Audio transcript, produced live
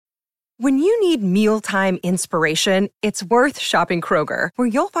When you need mealtime inspiration, it's worth shopping Kroger, where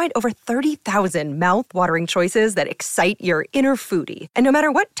you'll find over 30,000 mouth-watering choices that excite your inner foodie. And no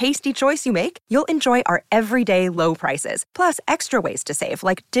matter what tasty choice you make, you'll enjoy our everyday low prices, plus extra ways to save,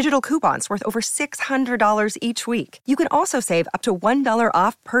 like digital coupons worth over $600 each week. You can also save up to $1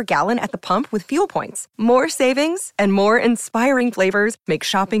 off per gallon at the pump with fuel points. More savings and more inspiring flavors make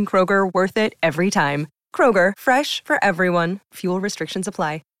shopping Kroger worth it every time. Kroger, fresh for everyone. Fuel restrictions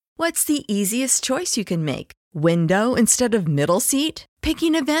apply. What's the easiest choice you can make? Window instead of middle seat?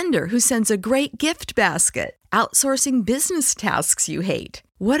 Picking a vendor who sends a great gift basket? Outsourcing business tasks you hate?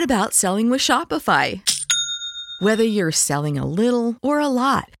 What about selling with Shopify? Whether you're selling a little or a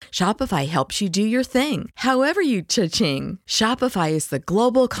lot, Shopify helps you do your thing, however you cha-ching. Shopify is the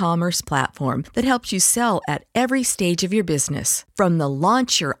global commerce platform that helps you sell at every stage of your business. From the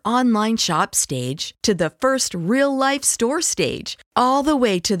launch your online shop stage to the first real-life store stage, all the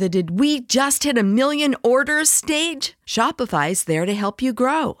way to the did we just hit 1 million orders stage. Shopify's there to help you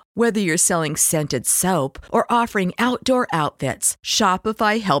grow. Whether you're selling scented soap or offering outdoor outfits,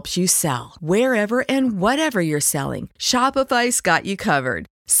 Shopify helps you sell. Wherever and whatever you're selling, Shopify's got you covered.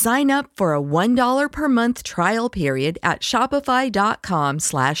 Sign up for a $1 per month trial period at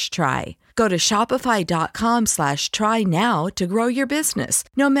shopify.com/try. Go to shopify.com/try now to grow your business,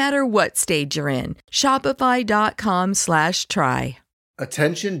 no matter what stage you're in. Shopify.com/try.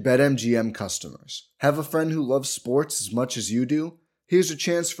 Attention BetMGM customers. Have a friend who loves sports as much as you do? Here's a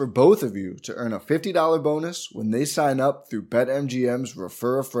chance for both of you to earn a $50 bonus when they sign up through BetMGM's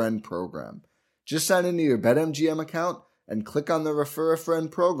Refer a Friend program. Just sign into your BetMGM account and click on the Refer a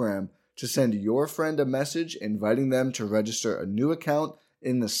Friend program to send your friend a message inviting them to register a new account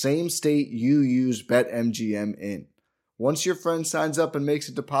in the same state you use BetMGM in. Once your friend signs up and makes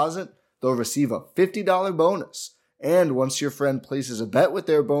a deposit, they'll receive a $50 bonus. And once your friend places a bet with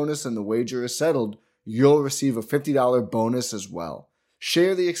their bonus and the wager is settled, you'll receive a $50 bonus as well.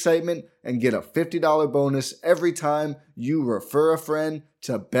 Share the excitement and get a $50 bonus every time you refer a friend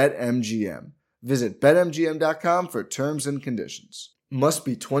to BetMGM. Visit BetMGM.com for terms and conditions. Must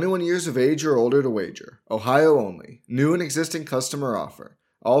be 21 years of age or older to wager. Ohio only. New and existing customer offer.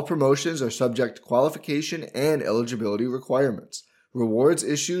 All promotions are subject to qualification and eligibility requirements. Rewards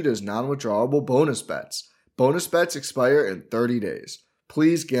issued as non-withdrawable bonus bets. Bonus bets expire in 30 days.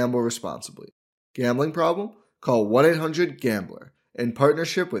 Please gamble responsibly. Gambling problem? Call 1-800-GAMBLER. In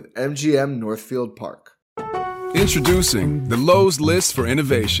partnership with MGM Northfield Park. Introducing the Lowe's List for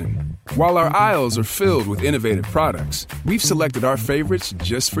Innovation. While our aisles are filled with innovative products, we've selected our favorites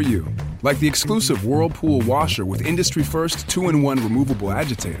just for you. Like the exclusive Whirlpool washer with industry-first 2-in-1 removable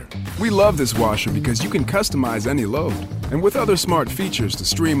agitator. We love this washer because you can customize any load. And with other smart features to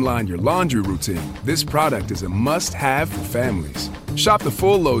streamline your laundry routine, this product is a must-have for families. Shop the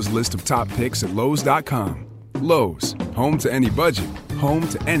full Lowe's list of top picks at Lowe's.com. Lowe's, home to any budget, home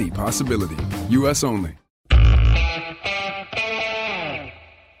to any possibility. U.S. only.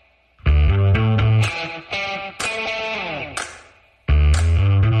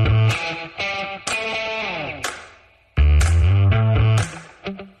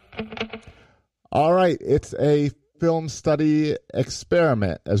 All right, it's a film study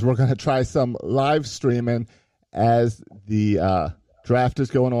experiment as we're going to try some live streaming as the draft is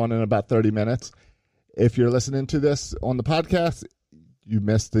going on in about 30 minutes. If you're listening to this on the podcast, you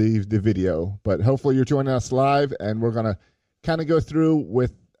missed the video, but hopefully you're joining us live, and we're going to kind of go through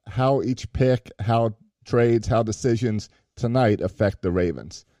with how each pick, how trades, how decisions tonight affect the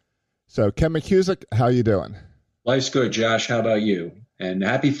Ravens. So, Ken McCusick, how you doing? Life's good, Josh. How about you? And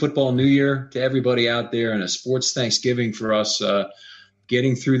happy football New Year to everybody out there, and a sports Thanksgiving for us,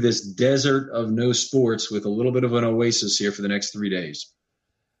 getting through this desert of no sports with a little bit of an oasis here for the next 3 days.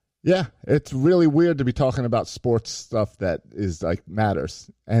 Yeah, it's really weird to be talking about sports stuff that is like matters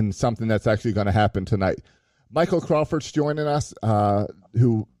and something that's actually going to happen tonight. Michael Crawford's joining us,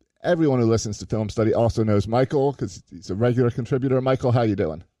 who everyone who listens to Film Study also knows Michael because he's a regular contributor. Michael, how you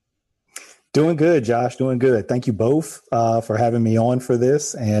doing? Doing good, Josh. Doing good. Thank you both for having me on for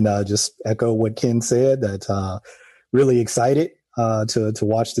this, and just echo what Ken said. That really excited to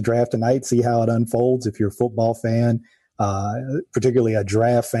watch the draft tonight, see how it unfolds. If you're a football fan, particularly a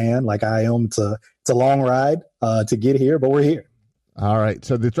draft fan like I am, it's a long ride to get here, but we're here. All right.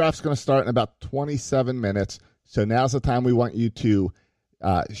 So the draft's going to start in about 27 minutes. So now's the time we want you to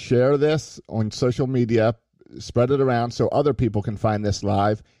share this on social media, spread it around so other people can find this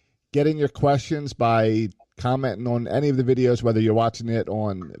live. Get in your questions by commenting on any of the videos, whether you're watching it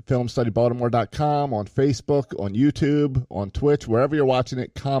on filmstudybaltimore.com, on Facebook, on YouTube, on Twitch, wherever you're watching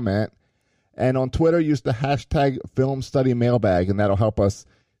it, comment. And on Twitter, use the hashtag FilmStudyMailbag, and that'll help us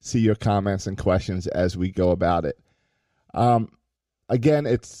see your comments and questions as we go about it. Again,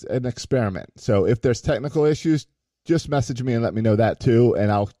 it's an experiment. So if there's technical issues, just message me and let me know that too,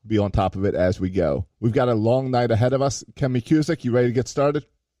 and I'll be on top of it as we go. We've got a long night ahead of us. Ken McCusick, you ready to get started?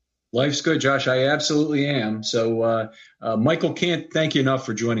 Life's good, Josh. I absolutely am. So, Michael, can't thank you enough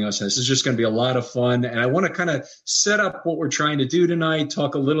for joining us. This is just going to be a lot of fun. And I want to kind of set up what we're trying to do tonight,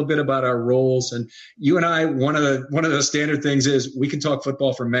 talk a little bit about our roles. And you and I, one of the standard things is we can talk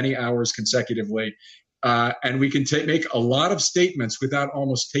football for many hours consecutively. And we can make a lot of statements without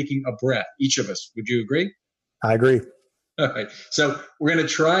almost taking a breath, each of us. Would you agree? I agree. All right. So we're going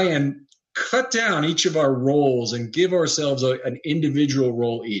to try and cut down each of our roles and give ourselves an individual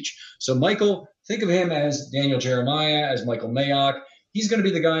role each. So Michael, think of him as Daniel Jeremiah, as Michael Mayock. He's going to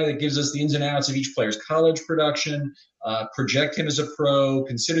be the guy that gives us the ins and outs of each player's college production, project him as a pro,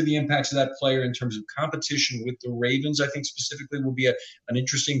 consider the impacts of that player in terms of competition with the Ravens. I think specifically will be an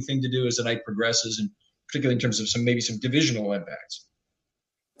interesting thing to do as the night progresses, and particularly in terms of some divisional impacts.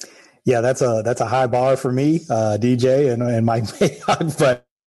 Yeah, that's a high bar for me, DJ and Mike Mayock. But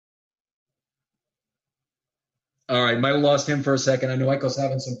all right, Michael lost him for a second. I know Michael's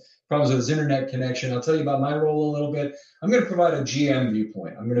having some problems with his internet connection. I'll tell you about my role a little bit. I'm going to provide a GM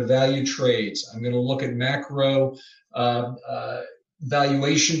viewpoint. I'm going to value trades. I'm going to look at macro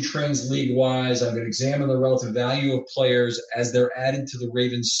valuation trends league-wise. I'm going to examine the relative value of players as they're added to the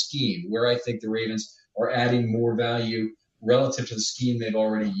Ravens scheme, where I think the Ravens are adding more value relative to the scheme they've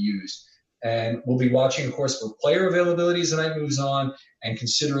already used. And we'll be watching, of course, for player availability as the night moves on and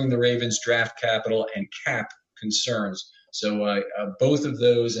considering the Ravens draft capital and cap concerns. So both of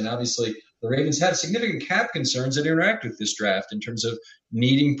those, and obviously the Ravens have significant cap concerns that interact with this draft in terms of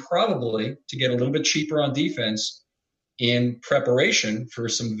needing probably to get a little bit cheaper on defense in preparation for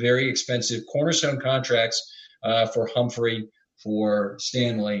some very expensive cornerstone contracts for Humphrey, for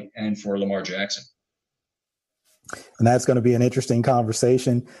Stanley, and for Lamar Jackson. And that's going to be an interesting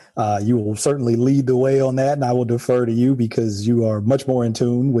conversation. You will certainly lead the way on that, and I will defer to you because you are much more in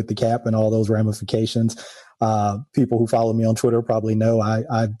tune with the cap and all those ramifications. People who follow me on Twitter probably know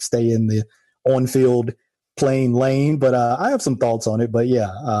I stay in the on-field playing lane, but I have some thoughts on it. But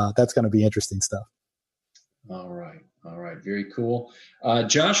yeah, that's going to be interesting stuff. All right. Very cool.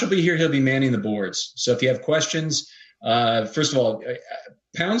 Josh will be here. He'll be manning the boards. So if you have questions, first of all,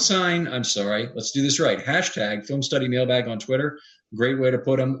 let's do this right. # Film Study Mailbag on Twitter. Great way to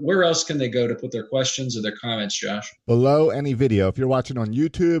put them. Where else can they go to put their questions or their comments, Josh? Below any video. If you're watching on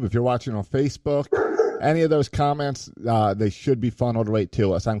YouTube, if you're watching on Facebook, any of those comments, they should be funneled right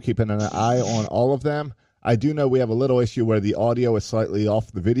to us. I'm keeping an eye on all of them. I do know we have a little issue where the audio is slightly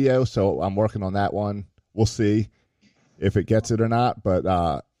off the video, so I'm working on that one. We'll see if it gets it or not,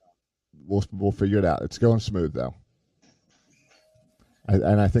 but we'll figure it out. It's going smooth, though.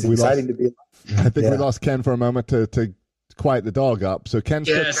 I think we lost Ken for a moment to quiet the dog up. So Ken's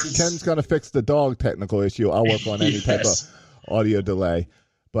going to fix the dog technical issue. I'll work on any type of audio delay.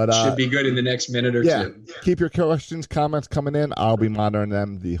 But should be good in the next minute or two. Keep your questions, comments coming in. I'll be monitoring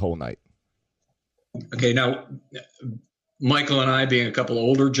them the whole night. Okay, now Michael and I, being a couple of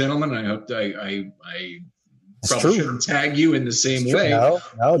older gentlemen, I hope I probably shouldn't tag you in the same way. No,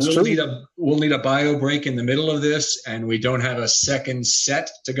 it's true. We'll need a bio break in the middle of this, and we don't have a second set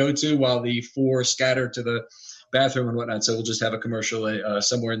to go to while the four scatter to the bathroom and whatnot. So we'll just have a commercial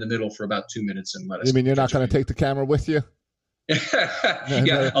somewhere in the middle for about 2 minutes and let us. You mean you're not going to take the camera with you?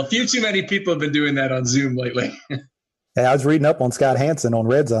 Yeah, a few too many people have been doing that on Zoom lately. Hey, I was reading up on Scott Hansen on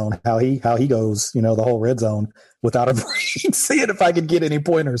Red Zone, how he goes, the whole Red Zone without a break. Seeing if I could get any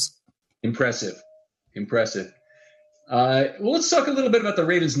pointers. Impressive. Well, let's talk a little bit about the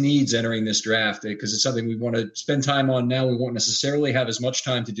Ravens' needs entering this draft, because it's something we want to spend time on now. We won't necessarily have as much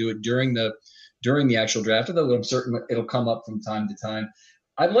time to do it during the actual draft, although I'm certain it'll come up from time to time.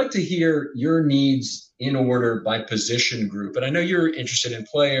 I'd like to hear your needs in order by position group. And I know you're interested in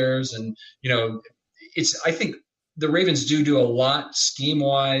players, and, I think the Ravens do a lot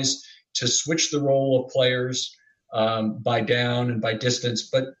scheme-wise to switch the role of players by down and by distance,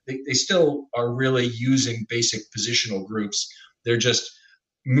 but they still are really using basic positional groups. They're just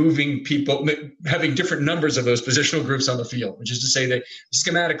moving people, having different numbers of those positional groups on the field, which is to say that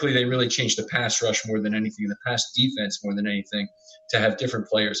schematically they really changed the pass rush more than anything, the pass defense more than anything, to have different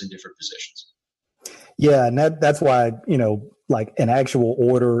players in different positions. Yeah, and that's why, like an actual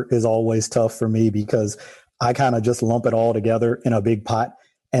order is always tough for me, because I kind of just lump it all together in a big pot.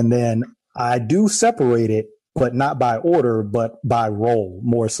 And then I do separate it, but not by order, but by role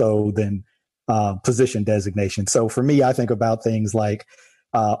more so than position designation. So for me, I think about things like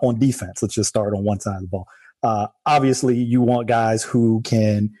on defense. Let's just start on one side of the ball. Obviously, you want guys who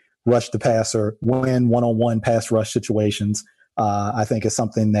can rush the passer, win one-on-one pass rush situations. I think is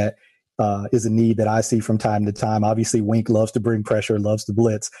something that is a need that I see from time to time. Obviously, Wink loves to bring pressure, loves to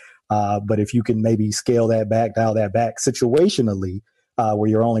blitz. But if you can maybe scale that back, dial that back situationally, where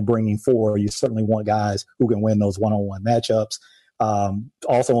you're only bringing 4, you certainly want guys who can win those one-on-one matchups.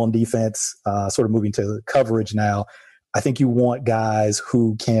 Also on defense, sort of moving to coverage now, I think you want guys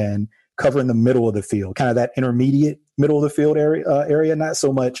who can cover in the middle of the field, kind of that intermediate middle of the field area, not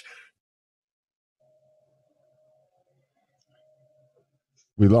so much.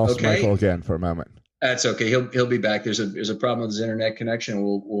 We lost Michael again for a moment. That's okay. He'll be back. There's a problem with his internet connection.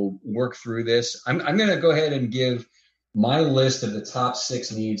 We'll work through this. I'm going to go ahead and give my list of the top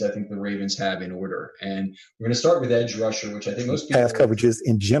 6 needs I think the Ravens have in order. And we're going to start with edge rusher, which I think most people pass coverages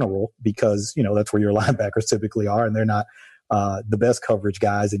in general, because, that's where your linebackers typically are, and they're not the best coverage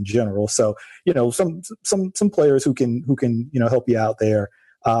guys in general. So, some players who can, help you out there.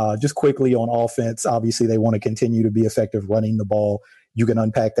 Just quickly on offense, obviously they want to continue to be effective running the ball. You can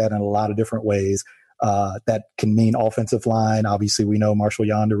unpack that in a lot of different ways. That can mean offensive line. Obviously, we know Marshall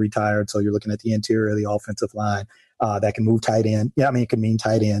Yonder retired, so you're looking at the interior of the offensive line. That can move tight end. Yeah, it can mean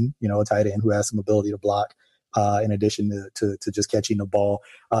tight end, a tight end who has some ability to block in addition to just catching the ball.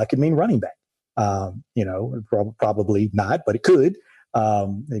 It could mean running back. Probably not, but it could.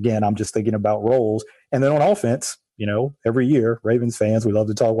 Again, I'm just thinking about roles. And then on offense, every year, Ravens fans, we love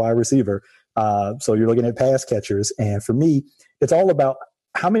to talk wide receiver. So you're looking at pass catchers. And for me, it's all about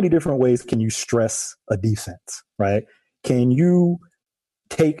how many different ways can you stress a defense, right? Can you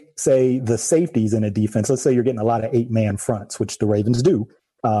take, say, the safeties in a defense? Let's say you're getting a lot of 8-man fronts, which the Ravens do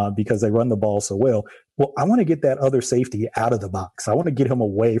because they run the ball so well. Well, I want to get that other safety out of the box. I want to get him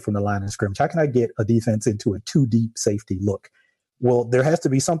away from the line of scrimmage. How can I get a defense into a 2-deep safety look? Well, there has to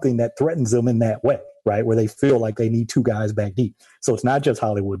be something that threatens them in that way, right? Where they feel like they need 2 guys back deep. So it's not just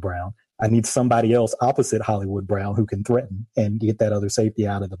Hollywood Brown. I need somebody else opposite Hollywood Brown who can threaten and get that other safety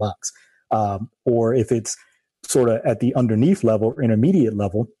out of the box. Or if it's sort of at the underneath level or intermediate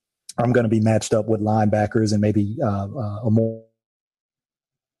level, I'm going to be matched up with linebackers and maybe a more.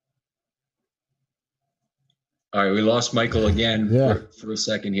 All right, we lost Michael again for a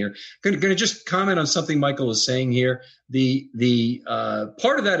second here. Going to just comment on something Michael is saying here. The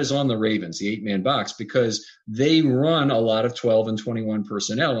part of that is on the Ravens, the 8-man box, because they run a lot of 12 and 21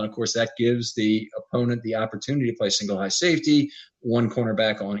 personnel. And, of course, that gives the opponent the opportunity to play single high safety, 1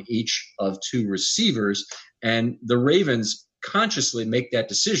 cornerback on each of 2 receivers. And the Ravens consciously make that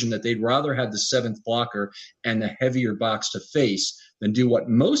decision that they'd rather have the 7th blocker and the heavier box to face than do what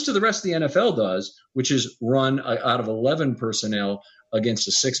most of the rest of the NFL does, which is run out of 11 personnel against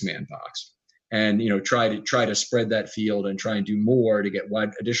a 6-man box, and try to spread that field and try and do more to get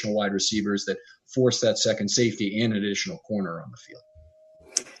additional wide receivers that force that second safety and additional corner on the field.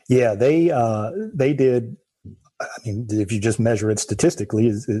 Yeah, they did. I mean, if you just measure it statistically,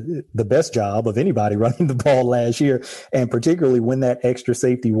 is the best job of anybody running the ball last year. And particularly when that extra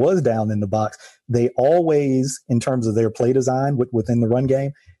safety was down in the box, they always, in terms of their play design within the run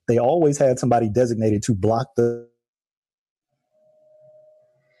game, they always had somebody designated to block the.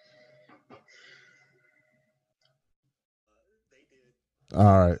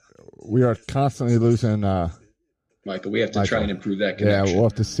 All right. We are constantly losing. Michael, we have to try and improve that connection. Yeah, we'll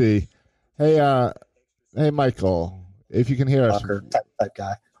have to see. Hey, Michael, if you can hear us. Type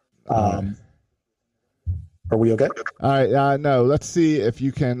guy. Are we okay? All right. No, let's see if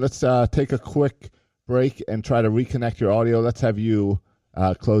you can. Let's take a quick break and try to reconnect your audio. Let's have you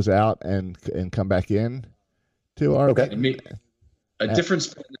close out and come back in to our. Okay. A different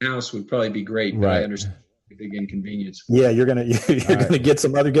spot in the house would probably be great, but I understand the big inconvenience. Yeah, you're gonna get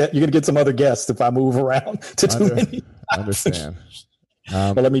some other you're gonna get some other guests if I move around to too many. Understand.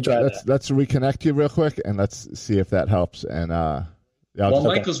 Well, let me try. Let's reconnect you real quick and let's see if that helps. And while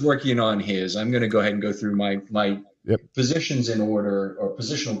Michael's working on his, I'm going to go ahead and go through my positions in order, or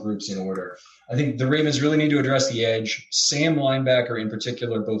positional groups in order. I think the Ravens really need to address the edge. Sam linebacker in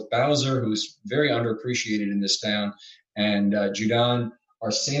particular, both Bowser, who's very underappreciated in this town, and Judon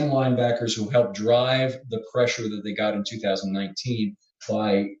are Sam linebackers who helped drive the pressure that they got in 2019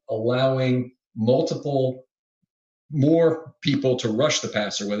 by allowing more people to rush the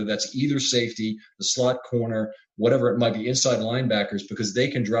passer, whether that's either safety, the slot corner, whatever it might be, inside linebackers, because they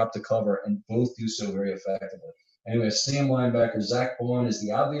can drop the cover and both do so very effectively. Anyway, Sam linebacker, Zach Bond is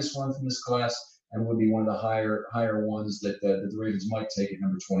the obvious one from this class and would be one of the higher ones that the Ravens might take at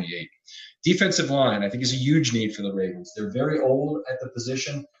number 28. Defensive line, I think, is a huge need for the Ravens. They're very old at the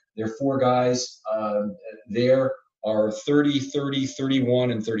position. There are 4 guys there are 30, 30,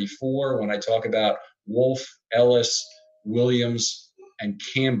 31, and 34. When I talk about Wolf, Ellis, Williams, and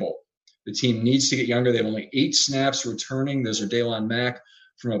Campbell. The team needs to get younger. They have only 8 snaps returning. Those are Daylon Mack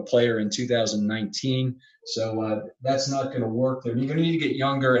from a player in 2019. So that's not going to work. They're going to need to get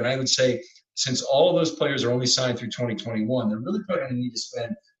younger. And I would say, since all of those players are only signed through 2021, they're really probably going to need to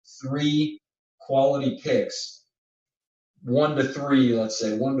spend 3 quality picks, 1 to 3, let's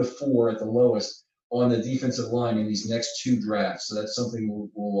say, 1 to 4 at the lowest, on the defensive line in these next 2 drafts. So that's something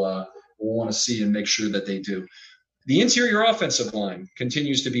we'll want to see and make sure that they do. The interior offensive line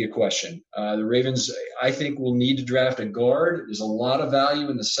continues to be a question. The Ravens, I think, will need to draft a guard. There's a lot of value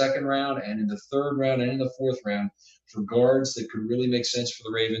in the 2nd round and in the 3rd round and in the 4th round for guards that could really make sense for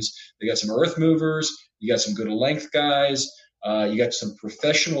the Ravens. They got some earth movers. You got some good length guys. You got some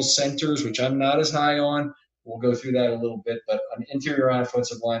professional centers, which I'm not as high on. We'll go through that a little bit. But an interior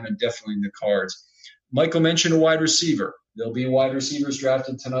offensive lineman, definitely in the cards. Michael mentioned a wide receiver. There'll be wide receivers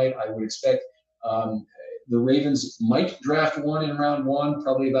drafted tonight. I would expect the Ravens might draft one in round 1,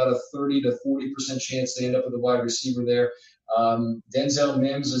 probably about a 30 to 40% chance they end up with a wide receiver there. Denzel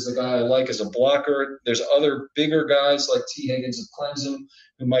Mims is the guy I like as a blocker. There's other bigger guys like T. Higgins of Clemson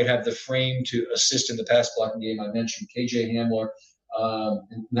who might have the frame to assist in the pass blocking game. I mentioned KJ Hamler.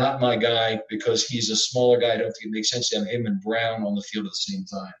 Not my guy because he's a smaller guy. I don't think it makes sense to have him and Brown on the field at the same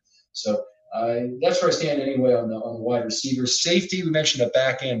time. So that's where I stand anyway on the wide receiver. Safety, we mentioned a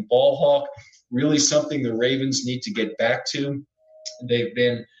back-end ball hawk. Really something the Ravens need to get back to. They've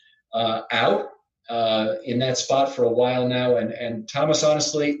been out in that spot for a while now, and Thomas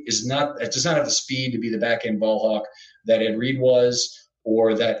honestly does not have the speed to be the back-end ball hawk that Ed Reed was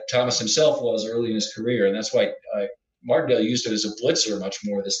or that Thomas himself was early in his career, and that's why Martindale used it as a blitzer much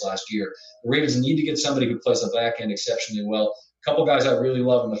more this last year. The Ravens need to get somebody who plays the back end exceptionally well. A couple guys I really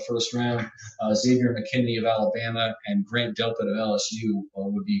love in the 1st round, Xavier McKinney of Alabama and Grant Delpit of LSU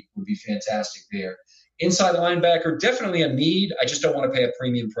would be fantastic there. Inside linebacker, definitely a need. I just don't want to pay a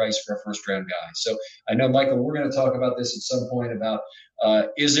premium price for a 1st-round guy. So I know, Michael, we're going to talk about this at some point about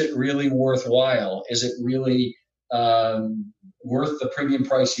is it really worthwhile? Is it really worth the premium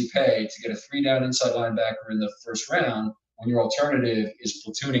price you pay to get a 3-down inside linebacker in the 1st round when your alternative is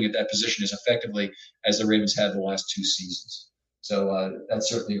platooning at that position as effectively as the Ravens had the last 2 seasons? So that's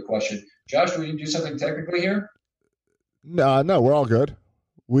certainly a question. Josh, do we do something technically here? No, we're all good.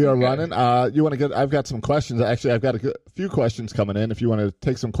 We are running. You want to get? I've got some questions. Actually, I've got a few questions coming in. If you want to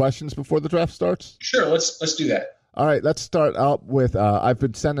take some questions before the draft starts. Sure, let's do that. All right, let's start out with. I've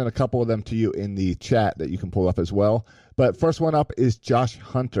been sending a couple of them to you in the chat that you can pull up as well. But first one up is Josh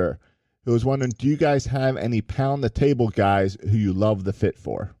Hunter, who was wondering, do you guys have any pound the table guys who you love the fit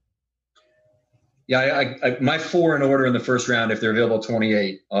for? Yeah, my 4 in order in the 1st round, if they're available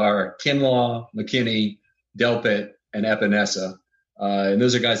 28, are Kinlaw, McKinney, Delpit, and Epinesa. And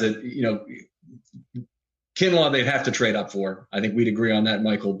those are guys that, Kinlaw they'd have to trade up for. I think we'd agree on that,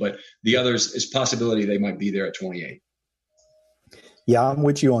 Michael. But the others is possibility they might be there at 28. Yeah, I'm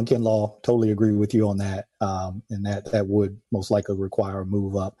with you on Kinlaw. Totally agree with you on that. And that would most likely require a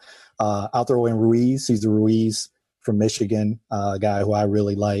move up. I'll throw in Ruiz. He's the Ruiz from Michigan, a guy who I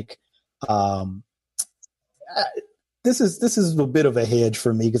really like. This is a bit of a hedge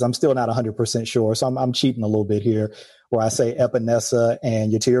for me because I'm still not 100% sure. So I'm cheating a little bit here where I say Epinesa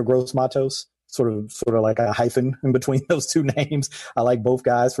and Yatir Gross-Matos, sort of like a hyphen in between those 2 names. I like both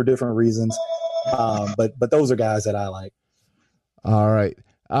guys for different reasons. But those are guys that I like. All right.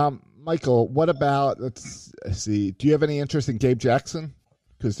 Michael, what about, let's see, do you have any interest in Gabe Jackson?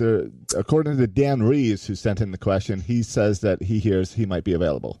 Because according to Dan Reeves, who sent in the question, he says that he hears he might be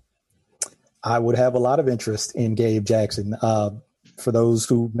available. I would have a lot of interest in Gabe Jackson. For those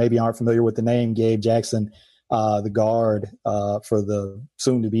who maybe aren't familiar with the name, Gabe Jackson, the guard for the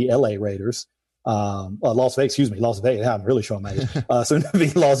soon-to-be LA Raiders, Las Vegas. I'm really showing my age.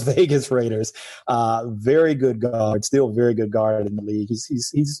 Soon-to-be Las Vegas Raiders. Very good guard, still very good guard in the league.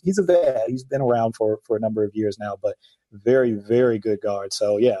 He's a vet. He's been around for a number of years now, but very, very good guard.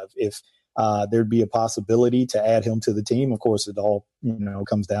 So, yeah, if there'd be a possibility to add him to the team. Of course, it all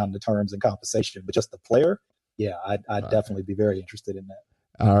comes down to terms and compensation. But just the player, yeah, I'd definitely be very interested in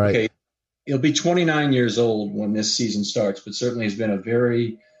that. All right. Okay. He'll be 29 years old when this season starts, but certainly has been a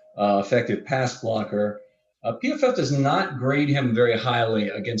very effective pass blocker. PFF does not grade him very highly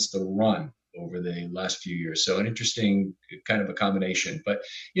against the run over the last few years. So an interesting kind of a combination. But,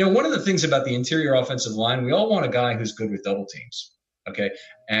 one of the things about the interior offensive line, we all want a guy who's good with double teams. Okay.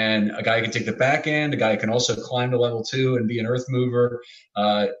 And a guy who can take the back end, a guy who can also climb to level 2 and be an earth mover.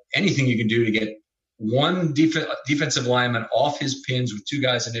 Anything you can do to get one defensive lineman off his pins with 2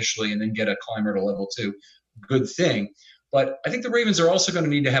 guys initially and then get a climber to level 2. Good thing. But I think the Ravens are also going to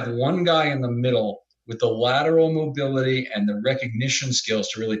need to have one guy in the middle with the lateral mobility and the recognition skills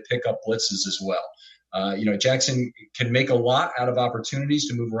to really pick up blitzes as well. Jackson can make a lot out of opportunities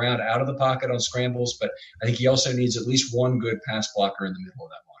to move around out of the pocket on scrambles, but I think he also needs at least one good pass blocker in the middle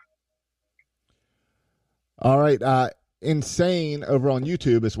of that line. All right. Insane over on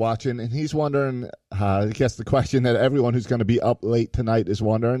YouTube is watching, and he's wondering, I guess the question that everyone who's going to be up late tonight is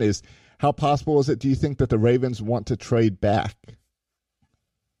wondering is, how possible is it, do you think, that the Ravens want to trade back?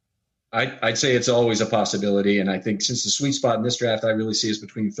 I'd say it's always a possibility, and I think since the sweet spot in this draft I really see is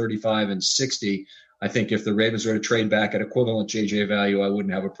between 35 and 60, I think if the Ravens were to trade back at equivalent JJ value, I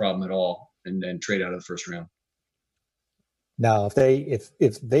wouldn't have a problem at all and trade out of the first round. Now, if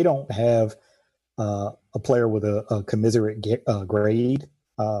they don't have a player with a commiserate grade,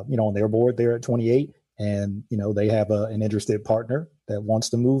 on their board there at 28, and they have an interested partner that wants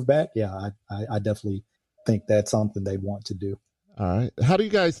to move back, I definitely think that's something they want to do. All right. How do you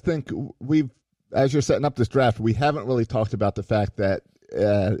guys think as you're setting up this draft, we haven't really talked about the fact that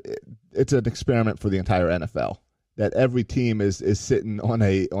it's an experiment for the entire NFL, that every team is sitting on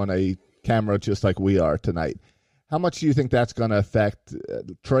a camera just like we are tonight. How much do you think that's going to affect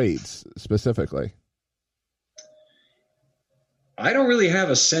trades specifically? I don't really have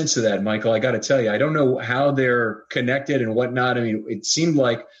a sense of that, Michael. I got to tell you, I don't know how they're connected and whatnot. I mean, it seemed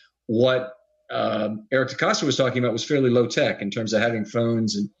like what Eric DeCosta was talking about was fairly low tech in terms of having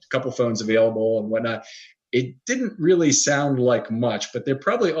phones and a couple phones available and whatnot. It didn't really sound like much, but there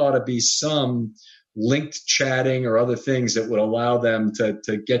probably ought to be some linked chatting or other things that would allow them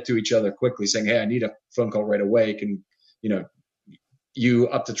to get to each other quickly, saying, hey, I need a phone call right away. Can, you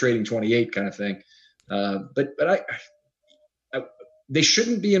up to trading 28 kind of thing. But they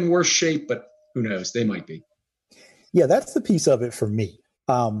shouldn't be in worse shape, but who knows? They might be. Yeah, that's the piece of it for me.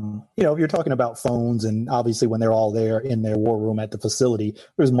 If you're talking about phones, and obviously when they're all there in their war room at the facility,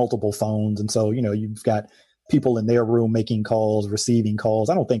 there's multiple phones. And so, you've got people in their room making calls, receiving calls.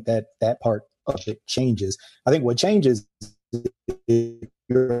 I don't think that part of it changes. I think what changes is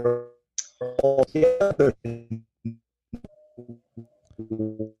you're all together.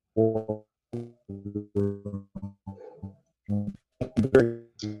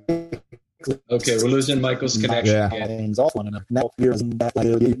 Okay, we're losing Michael's connection again. Can you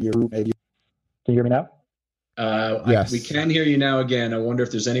hear me now? Yes. We can hear you now again. I wonder if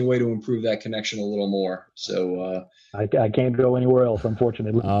there's any way to improve that connection a little more. So I can't go anywhere else,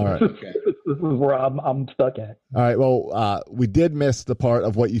 unfortunately. All right. Okay. This is where I'm stuck at. All right. Well, we did miss the part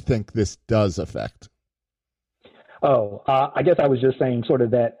of what you think this does affect. I guess I was just saying sort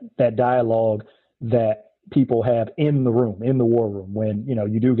of that dialogue that people have in the room, in the war room, when,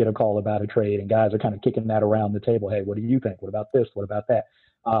 you do get a call about a trade and guys are kind of kicking that around the table. Hey, what do you think? What about this? What about that?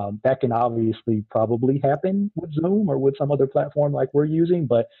 That can obviously probably happen with Zoom or with some other platform like we're using,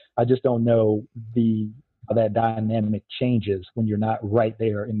 but I just don't know how that dynamic changes when you're not right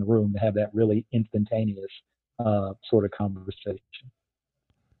there in the room to have that really instantaneous sort of conversation.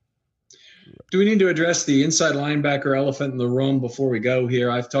 Do we need to address the inside linebacker elephant in the room before we go here?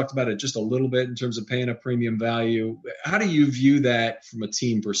 I've talked about it just a little bit in terms of paying a premium value. How do you view that from a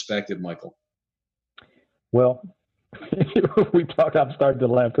team perspective, Michael? Well, I'm starting to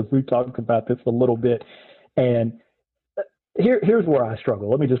laugh because we've talked about this a little bit. And here's where I struggle.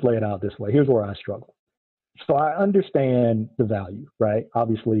 Let me just lay it out this way. Here's where I struggle. So I understand the value, right?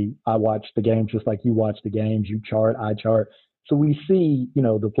 Obviously, I watch the games just like you watch the games. You chart, I chart. So we see,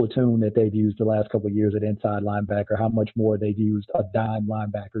 the platoon that they've used the last couple of years at inside linebacker, how much more they've used a dime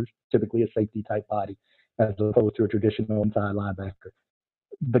linebacker, typically a safety type body, as opposed to a traditional inside linebacker.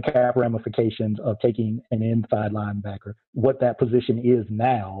 The cap ramifications of taking an inside linebacker, what that position is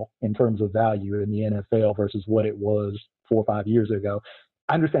now in terms of value in the NFL versus what it was 4 or 5 years ago.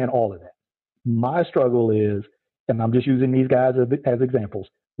 I understand all of that. My struggle is, and I'm just using these guys as examples.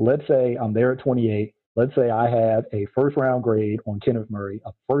 Let's say I'm there at 28. Let's say I have a first-round grade on Kenneth Murray,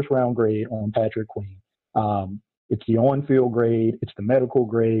 a first-round grade on Patrick Queen. It's the on-field grade. It's the medical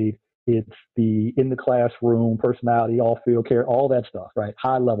grade. It's the in-the-classroom personality, off-field care, all that stuff, right?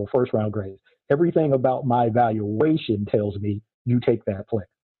 High-level first-round grades. Everything about my evaluation tells me you take that player.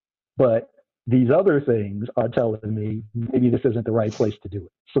 But these other things are telling me maybe this isn't the right place to do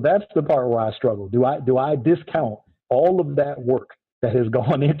it. So that's the part where I struggle. Do I discount all of that work that has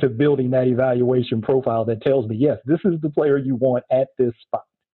gone into building that evaluation profile that tells me, yes, this is the player you want at this spot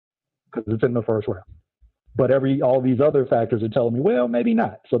because it's in the first round. But all these other factors are telling me, well, maybe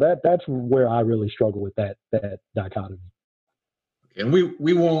not. So that's where I really struggle with that dichotomy. And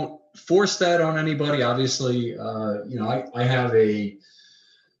we won't force that on anybody. Obviously, I have a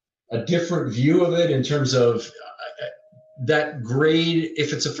different view of it in terms of that grade,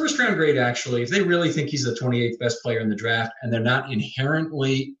 if it's a first round grade, actually, if they really think he's the 28th best player in the draft and they're not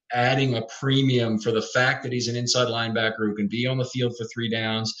inherently adding a premium for the fact that he's an inside linebacker who can be on the field for 3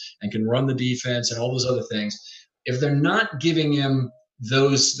 downs and can run the defense and all those other things, if they're not giving him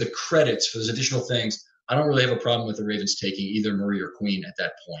the credits for those additional things, I don't really have a problem with the Ravens taking either Murray or Queen at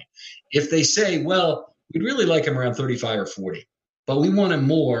that point. If they say, well, we'd really like him around 35 or 40, but we want him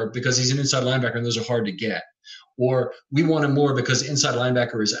more because he's an inside linebacker and those are hard to get, or we want him more because inside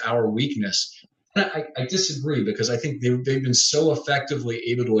linebacker is our weakness, I disagree, because I think they've been so effectively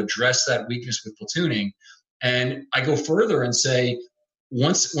able to address that weakness with platooning. And I go further and say,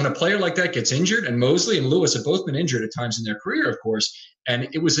 when a player like that gets injured, and Mosley and Lewis have both been injured at times in their career, of course, and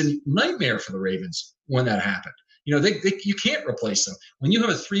it was a nightmare for the Ravens when that happened. You know, you can't replace them. When you have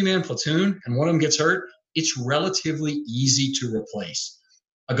a 3-man platoon and one of them gets hurt, it's relatively easy to replace.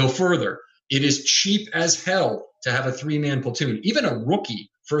 I go further. It is cheap as hell to have a 3-man platoon. Even a rookie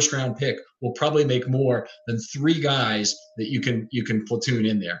first-round pick will probably make more than 3 guys that you can platoon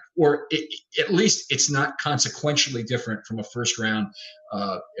in there. Or at least it's not consequentially different from a first-round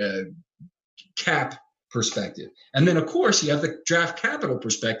cap perspective. And then, of course, you have the draft capital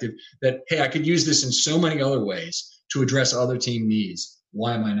perspective that, hey, I could use this in so many other ways to address other team needs.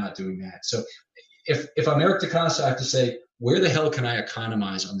 Why am I not doing that? So if I'm Eric DeCosta, I have to say, where the hell can I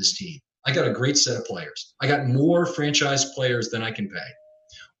economize on this team? I got a great set of players. I got more franchise players than I can pay.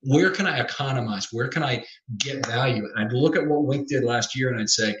 Where can I economize? Where can I get value? And I'd look at what Wink did last year, and I'd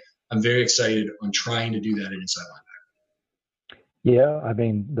say, I'm very excited on trying to do that at inside linebacker. Yeah, I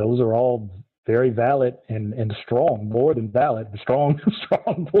mean, those are all very valid and strong, more than valid, strong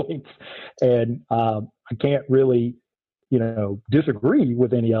points. And I can't really, disagree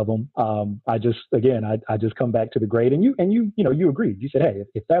with any of them. I just come back to the grade, and you agreed. You said, hey,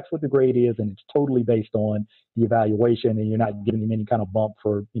 if that's what the grade is, and it's totally based on the evaluation, and you're not giving him any kind of bump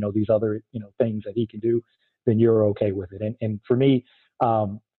for these other things that he can do, then you're okay with it. And for me, I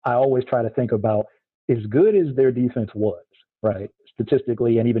always try to think about, as good as their defense was, right,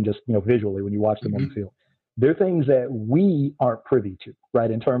 statistically and even just visually when you watch them on the field, there are things that we aren't privy to,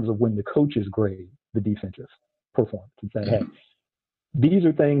 right, in terms of when the coaches grade the defensive performance and say, hey, these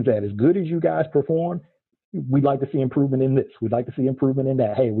are things that, as good as you guys perform, we'd like to see improvement in this. We'd like to see improvement in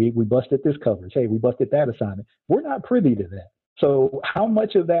that. Hey, we busted this coverage. Hey, we busted that assignment. We're not privy to that. So how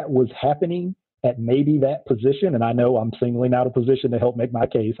much of that was happening at maybe that position? And I know I'm singling out a position to help make my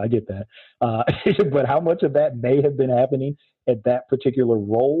case. I get that. But how much of that may have been happening at that particular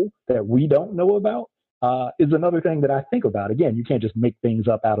role that we don't know about is another thing that I think about. Again, you can't just make things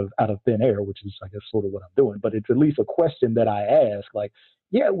up out of thin air, which is, I guess, sort of what I'm doing. But it's at least a question that I ask, like,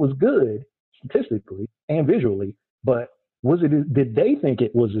 yeah, it was good statistically and visually, but did they think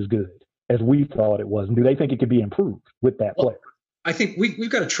it was as good as we thought it was? And do they think it could be improved with that player? I think we've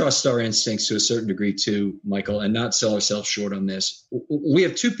got to trust our instincts to a certain degree too, Michael, and not sell ourselves short on this. We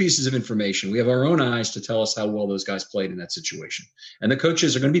have 2 pieces of information. We have our own eyes to tell us how well those guys played in that situation. And the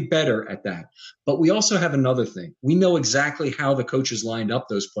coaches are going to be better at that. But we also have another thing. We know exactly how the coaches lined up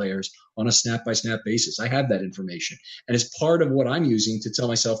those players on a snap-by-snap basis. I have that information. And it's part of what I'm using to tell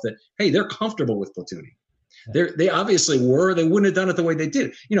myself that, hey, they're comfortable with platooning. They obviously were. They wouldn't have done it the way they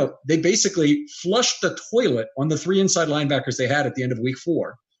did. They basically flushed the toilet on the 3 inside linebackers they had at the end of week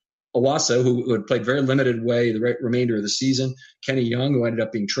 4. Owasso, who had played very limited way the remainder of the season. Kenny Young, who ended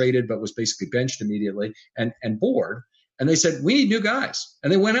up being traded but was basically benched immediately. And Board. And they said, we need new guys.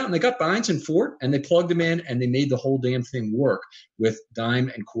 And they went out and they got Bynes and Fort, and they plugged them in, and they made the whole damn thing work with dime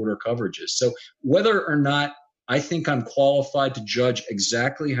and quarter coverages. So whether or not I think I'm qualified to judge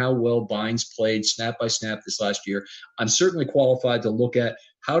exactly how well Bynes played snap by snap this last year, I'm certainly qualified to look at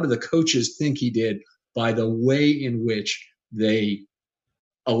how do the coaches think he did by the way in which they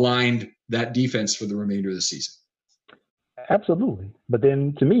aligned that defense for the remainder of the season. Absolutely. But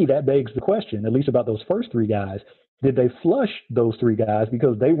then to me, that begs the question, at least about those first 3 guys, did they flush those 3 guys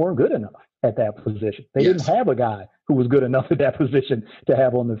because they weren't good enough at that position? They didn't have a guy who was good enough at that position to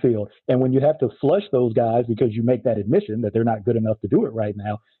have on the field. And when you have to flush those guys because you make that admission that they're not good enough to do it right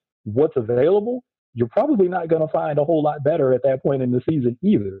now, what's available, you're probably not going to find a whole lot better at that point in the season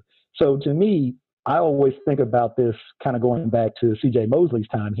either. So to me, I always think about this kind of going back to C.J. Mosley's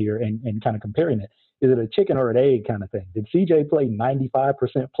time here and kind of comparing it. Is it a chicken or an egg kind of thing? Did C.J. play 95%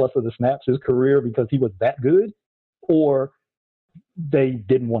 plus of the snaps his career because he was that good? Or they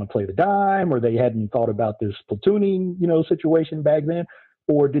didn't want to play the dime, or they hadn't thought about this platooning, situation back then?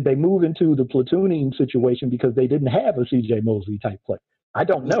 Or did they move into the platooning situation because they didn't have a C.J. Mosley type play? I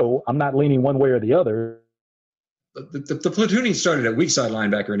don't know. I'm not leaning one way or the other. the platooning started at weak side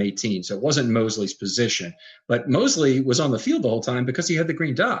linebacker in 18, so it wasn't Mosley's position. But Mosley was on the field the whole time because he had the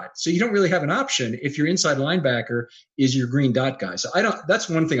green dot. So you don't really have an option if your inside linebacker is your green dot guy. So that's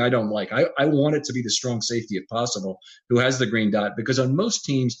one thing I don't like. I want it to be the strong safety if possible who has the green dot, because on most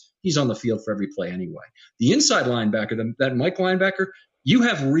teams, he's on the field for every play anyway. The inside linebacker, that Mike linebacker, you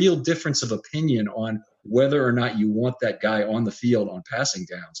have real difference of opinion on whether or not you want that guy on the field on passing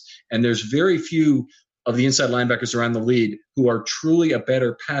downs. And there's very few of the inside linebackers around the league who are truly a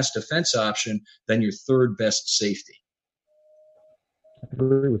better pass defense option than your third best safety. I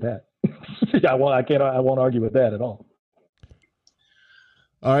agree with that. I won't argue with that at all.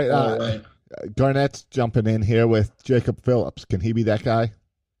 All right. Garnett's jumping in here with Jacob Phillips. Can he be that guy?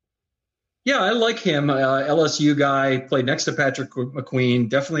 Yeah, I like him. LSU guy, played next to Patrick McQueen.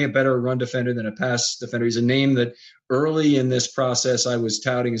 Definitely a better run defender than a pass defender. He's a name that early in this process I was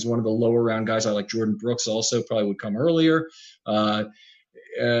touting as one of the lower round guys. I like Jordan Brooks also, probably would come earlier.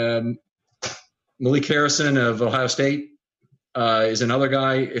 Malik Harrison of Ohio State is another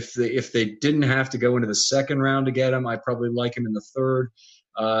guy. If they didn't have to go into the second round to get him, I probably like him in the third.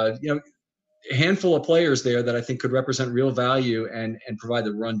 A handful of players there that I think could represent real value and provide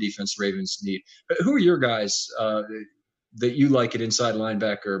the run defense Ravens need. But who are your guys that you like at inside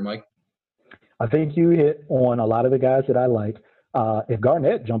linebacker, Mike? I think you hit on a lot of the guys that I like. If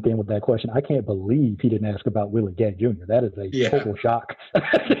Garnett jumped in with that question, I can't believe he didn't ask about Willie Gay Jr. That is a total shock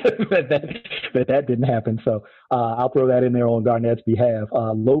that didn't happen. So I'll throw that in there on Garnett's behalf.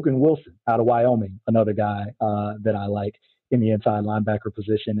 Logan Wilson out of Wyoming, another guy that I like in the inside linebacker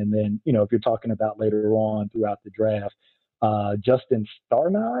position. And then, if you're talking about later on throughout the draft, Justin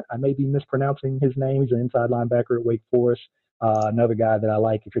Starnod, I may be mispronouncing his name. He's an inside linebacker at Wake Forest. Another guy that I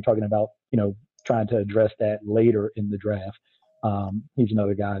like if you're talking about, trying to address that later in the draft. He's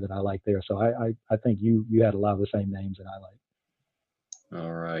another guy that I like there. So I think you had a lot of the same names that I like.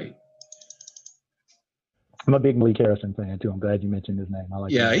 All right. I'm a big Malik Harrison fan too. I'm glad you mentioned his name. I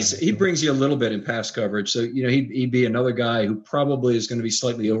like. Yeah, he brings you a little bit in pass coverage. So he'd be another guy who probably is going to be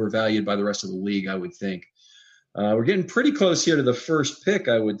slightly overvalued by the rest of the league, I would think. We're getting pretty close here to the first pick,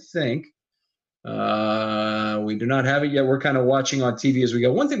 I would think. We do not have it yet. We're kind of watching on TV as we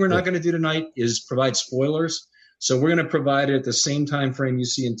go. One thing we're not going to do tonight is provide spoilers. So we're going to provide it at the same time frame you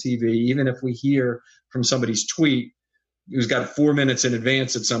see in TV, even if we hear from somebody's tweet who's got 4 minutes in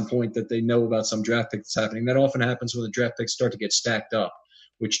advance at some point that they know about some draft pick that's happening. That often happens when the draft picks start to get stacked up,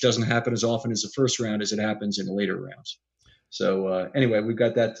 which doesn't happen as often as the first round as it happens in the later rounds. So anyway, we've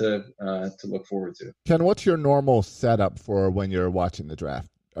got that to look forward to. Ken, what's your normal setup for when you're watching the draft?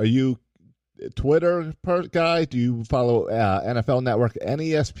 Are you a Twitter guy? Do you follow NFL Network and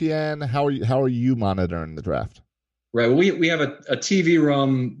ESPN? How are you monitoring the draft? Right. Well, we have a TV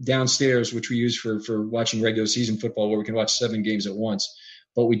room downstairs, which we use for watching regular season football, where we can watch 7 games at once.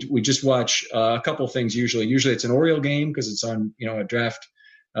 But we just watch a couple of things usually. Usually it's an Oriole game because it's on a draft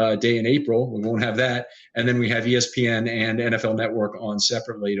day in April. We won't have that. And then we have ESPN and NFL Network on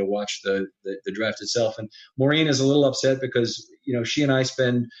separately to watch the draft itself. And Maureen is a little upset because she and I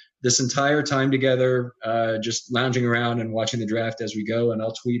spend this entire time together just lounging around and watching the draft as we go. And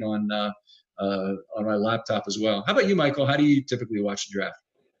I'll tweet on my laptop as well. How about you, Michael? How do you typically watch the draft?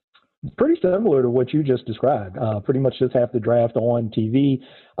 Pretty similar to what you just described. Pretty much just have the draft on TV.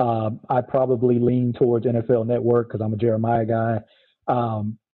 I probably lean towards NFL Network because I'm a Jeremiah guy.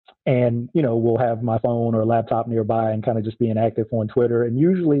 And, we'll have my phone or laptop nearby and kind of just being active on Twitter. And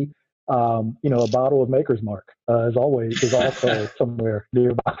usually, a bottle of Maker's Mark is also somewhere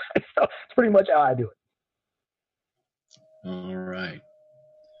nearby. So it's pretty much how I do it. All right.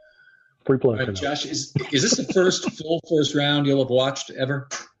 Free plug. All right, Josh, is this the full first round you'll have watched ever?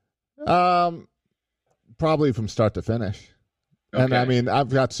 Probably from start to finish. Okay. And I mean, I've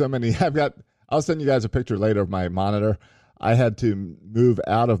got so many. I'll send you guys a picture later of my monitor. I had to move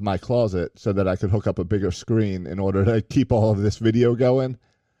out of my closet so that I could hook up a bigger screen in order to keep all of this video going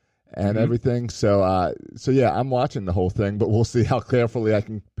and everything. So yeah, I'm watching the whole thing, but we'll see how carefully I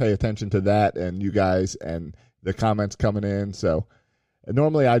can pay attention to that and you guys and the comments coming in. So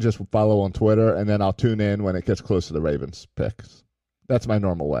normally I just follow on Twitter and then I'll tune in when it gets close to the Ravens picks. That's my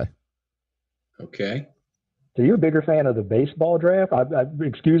normal way. Okay. So you're a bigger fan of the baseball draft? I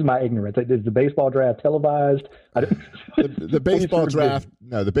excuse my ignorance. Is the baseball draft televised? The baseball draft,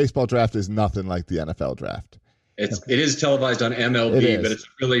 no, the baseball draft is nothing like the NFL draft. It is televised on MLB, but it's a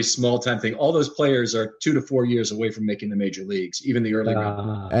really small time thing. All those players are 2 to 4 years away from making the major leagues, even the early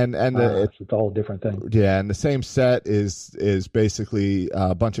round. It's a whole different thing. Yeah, and the same set is basically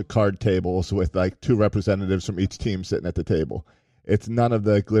a bunch of card tables with like 2 representatives from each team sitting at the table. It's none of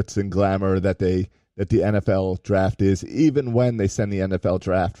the glitz and glamour that the NFL draft is, even when they send the NFL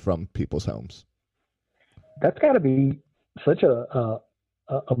draft from people's homes. That's got to be such a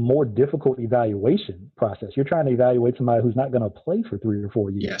more difficult evaluation process. You're trying to evaluate somebody who's not going to play for 3 or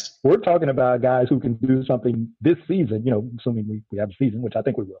 4 years. Yes. We're talking about guys who can do something this season, assuming we have a season, which I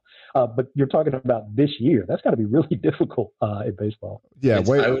think we will. But you're talking about this year. That's got to be really difficult in baseball. Yeah,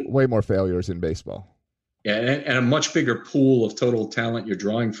 way more failures in baseball. Yeah, and a much bigger pool of total talent you're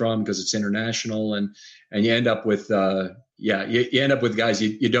drawing from because it's international, and you end up with you end up with guys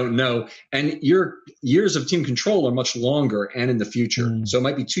you don't know, and your years of team control are much longer and in the future. So it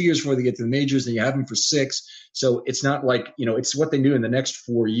might be 2 years before they get to the majors, and you have them for 6. So it's not like it's what they do in the next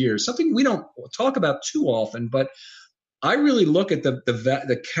 4 years. Something we don't talk about too often, but I really look at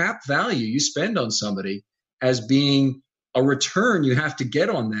the cap value you spend on somebody as being a return you have to get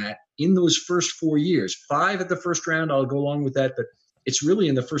on that in those first 4 years. 5 at the first round, I'll go along with that, but it's really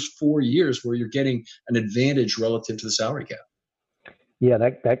in the first 4 years where you're getting an advantage relative to the salary cap. Yeah,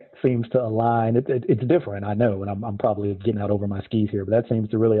 that seems to align. It's different, I know, and I'm probably getting out over my skis here, but that seems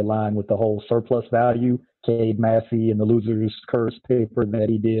to really align with the whole surplus value, Cade Massey and the Loser's Curse paper that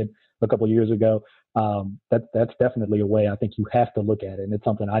he did a couple of years ago. That's definitely a way I think you have to look at it, and it's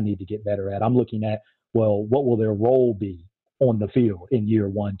something I need to get better at. I'm looking at, well, what will their role be on the field in year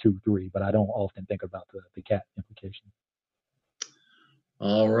 1, 2, 3, but I don't often think about the cap implications.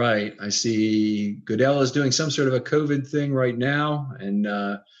 All right. I see Goodell is doing some sort of a COVID thing right now, and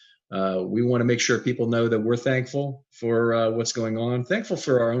we want to make sure people know that we're thankful for what's going on, thankful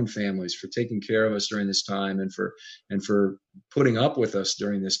for our own families, for taking care of us during this time, and for putting up with us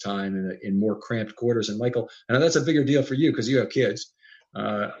during this time in more cramped quarters. And Michael, I know that's a bigger deal for you because you have kids.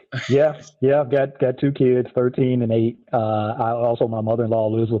 Yeah, I've got 2 kids, 13 and 8. My mother-in-law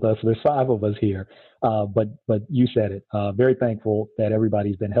lives with us. So there's 5 of us here. But you said it. Very thankful that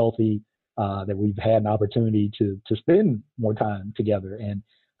everybody's been healthy, that we've had an opportunity to spend more time together. And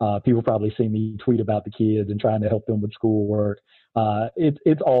people probably see me tweet about the kids and trying to help them with schoolwork.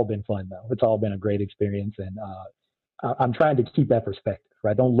 It's all been fun though. It's all been a great experience, and I'm trying to keep that perspective.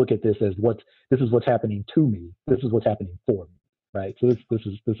 Right? Don't look at this as this is what's happening to me. This is what's happening for me. Right. So this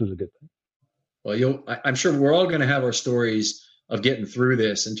is a good thing. Well, I'm sure we're all going to have our stories of getting through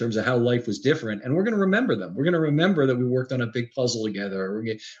this in terms of how life was different, and we're going to remember them. We're going to remember that we worked on a big puzzle together,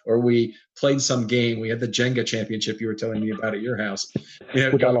 or we played some game. We had the Jenga championship you were telling me about at your house,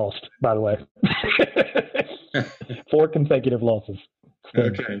 which I lost, by the way. 4 consecutive losses.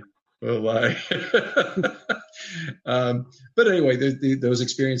 Okay. Well, but anyway, those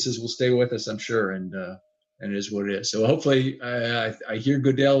experiences will stay with us, I'm sure, and it is what it is. So hopefully, I hear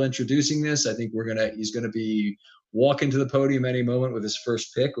Goodell introducing this. I think he's going to be walking to the podium any moment with his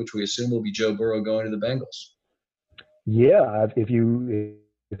first pick, which we assume will be Joe Burrow going to the Bengals. Yeah, if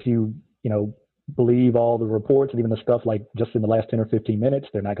you believe all the reports and even the stuff like just in the last 10 or 15 minutes,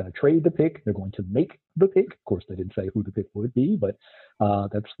 they're not going to trade the pick. They're going to make the pick. Of course, they didn't say who the pick would be, but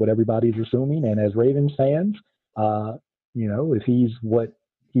that's what everybody's assuming. And as Ravens fans, if he's what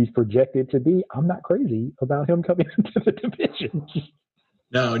he's projected to be, I'm not crazy about him coming into the division.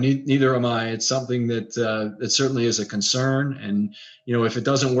 No, neither am I. It's something that certainly is a concern. And, if it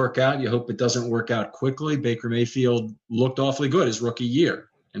doesn't work out, you hope it doesn't work out quickly. Baker Mayfield looked awfully good his rookie year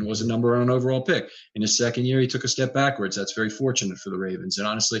and was a number 1 overall pick. In his second year, he took a step backwards. That's very fortunate for the Ravens. And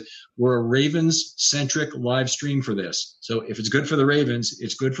honestly, we're a Ravens-centric live stream for this. So if it's good for the Ravens,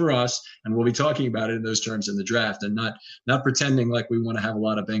 it's good for us. And we'll be talking about it in those terms in the draft, and not pretending like we want to have a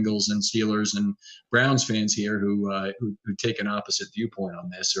lot of Bengals and Steelers and Browns fans here who take an opposite viewpoint on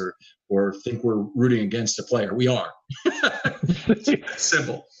this or think we're rooting against a player. We are. It's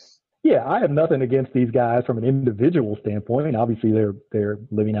simple. Yeah, I have nothing against these guys from an individual standpoint. Obviously, they're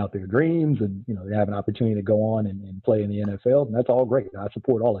living out their dreams, and they have an opportunity to go on and play in the NFL, and that's all great. I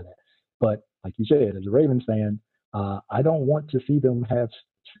support all of that. But like you said, as a Ravens fan, I don't want to see them have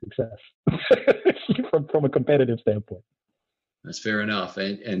success from a competitive standpoint. That's fair enough,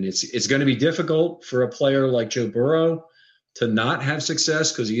 and it's going to be difficult for a player like Joe Burrow to not have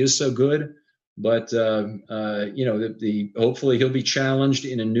success because he is so good. But, hopefully he'll be challenged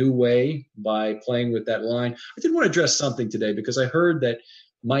in a new way by playing with that line. I did want to address something today because I heard that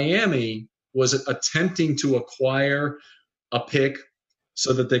Miami was attempting to acquire a pick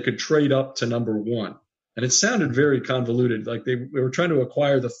so that they could trade up to number 1. And it sounded very convoluted. Like they were trying to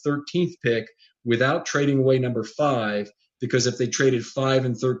acquire the 13th pick without trading away number 5, because if they traded 5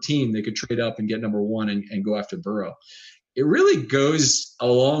 and 13, they could trade up and get number 1 and go after Burrow. It really goes a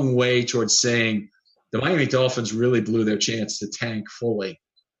long way towards saying the Miami Dolphins really blew their chance to tank fully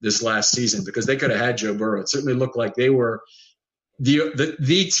this last season because they could have had Joe Burrow. It certainly looked like they were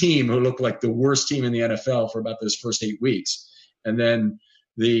the team who looked like the worst team in the NFL for about those first 8 weeks. And then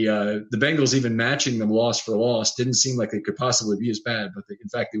the Bengals even matching them loss for loss didn't seem like they could possibly be as bad, but in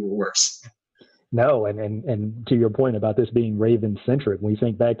fact, they were worse. No, and to your point about this being Ravens-centric, when you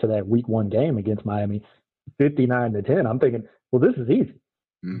think back to that Week 1 game against Miami, 59-10, I'm thinking, well, this is easy.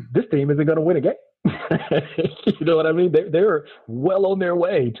 This team isn't going to win a game. You know what I mean? They're well on their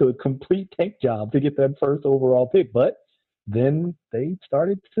way to a complete tank job to get that first overall pick. But then they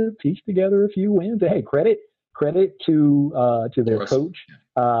started to piece together a few wins. Hey, credit to their coach.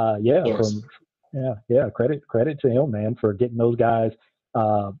 Credit to him, man, for getting those guys,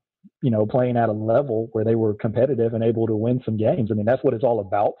 playing at a level where they were competitive and able to win some games. I mean, that's what it's all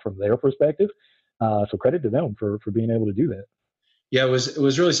about from their perspective. So credit to them for being able to do that. Yeah, it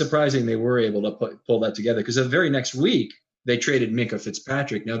was really surprising they were able to pull that together, because the very next week they traded Minkah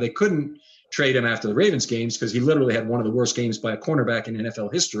Fitzpatrick. Now, they couldn't trade him after the Ravens games because he literally had one of the worst games by a cornerback in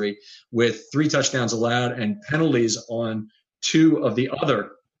NFL history, with 3 touchdowns allowed and penalties on 2 of the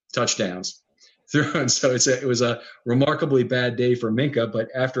other touchdowns. And so it was a remarkably bad day for Minkah. But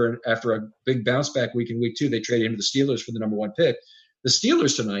after a big bounce back week in week 2, they traded him to the Steelers for the number 1 pick. The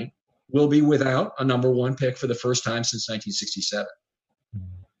Steelers tonight will be without a number 1 pick for the first time since 1967.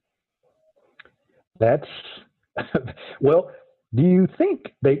 That's well. Do you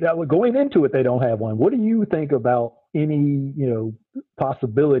think going into it, they don't have one? What do you think about any,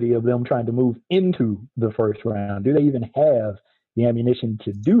 possibility of them trying to move into the first round? Do they even have the ammunition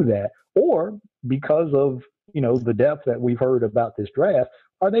to do that? Or because of, the depth that we've heard about this draft,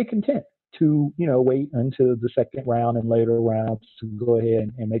 are they content to, wait until the second round and later rounds to go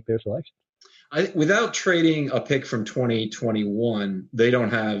ahead and make their selection? Without trading a pick from 2021, they don't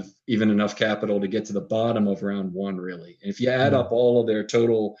have even enough capital to get to the bottom of round 1, really. And if you add up all of their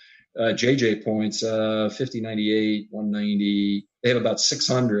total JJ points, 50, 98, 190, they have about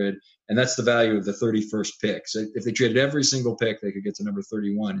 600, and that's the value of the 31st pick. So if they traded every single pick, they could get to number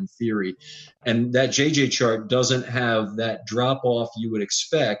 31 in theory. And that JJ chart doesn't have that drop-off you would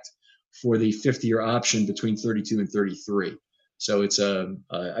expect for the 50-year option between 32 and 33. So it's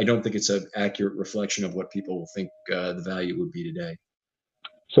I don't think it's an accurate reflection of what people think the value would be today.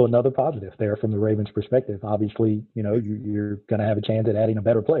 So another positive there from the Ravens' perspective. Obviously, you're going to have a chance at adding a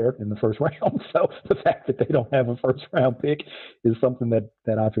better player in the first round. So the fact that they don't have a first-round pick is something that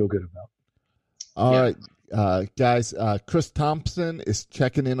I feel good about. All right, guys. Chris Thompson is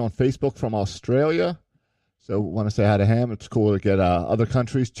checking in on Facebook from Australia. So want to say hi to him. It's cool to get other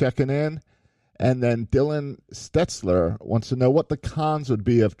countries checking in. And then Dylan Stetzler wants to know what the cons would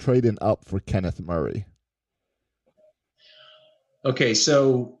be of trading up for Kenneth Murray. Okay,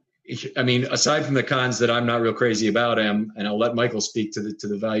 so, I mean, aside from the cons that I'm not real crazy about him, and I'll let Michael speak to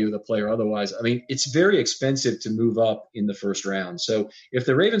the value of the player otherwise, I mean, it's very expensive to move up in the first round. So if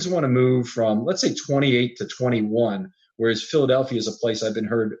the Ravens want to move from, let's say, 28 to 21, whereas Philadelphia is a place I've been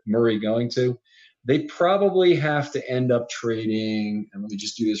heard Murray going to, they probably have to end up trading, and let me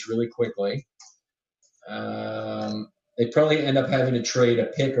just do this really quickly. They probably end up having to trade a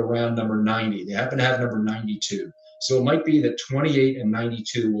pick around number 90. They happen to have number 92. So it might be that 28 and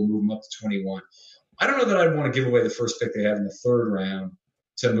 92 will move them up to 21. I don't know that I'd want to give away the first pick they have in the third round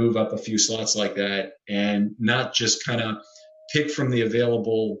to move up a few slots like that and not just kind of pick from the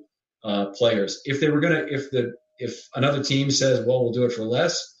available players. If they were going to, if another team says, well, we'll do it for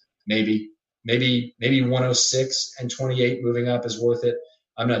less, maybe 106 and 28 moving up is worth it.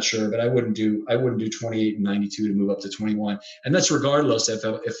 I'm not sure, but I wouldn't do 28 and 92 to move up to 21. And that's regardless if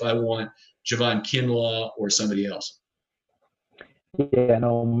I want Javon Kinlaw or somebody else. Yeah,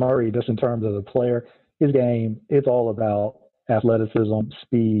 no, Murray, just in terms of the player, his game, it's all about athleticism,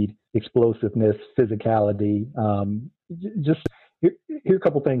 speed, explosiveness, physicality. Just here are a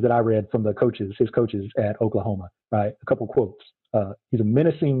couple things that I read from his coaches at Oklahoma, right? A couple quotes. He's a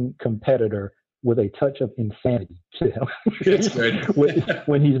menacing competitor with a touch of insanity to him. That's good.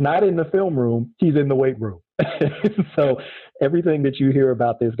 when he's not in the film room, he's in the weight room. So everything that you hear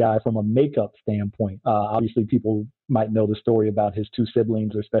about this guy from a makeup standpoint, obviously people might know the story about his 2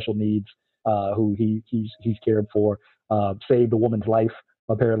 siblings or special needs, who he's cared for, saved a woman's life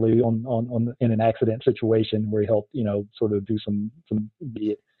apparently in an accident situation where he helped, sort of do some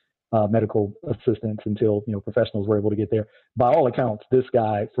medical assistance until, professionals were able to get there. By all accounts, this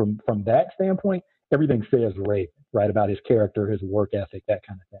guy from that standpoint, everything says right about his character, his work ethic, that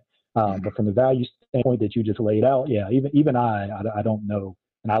kind of thing. But from the value standpoint that you just laid out, yeah, even I don't know,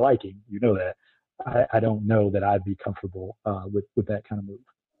 and I like him, that. I don't know that I'd be comfortable with that kind of move.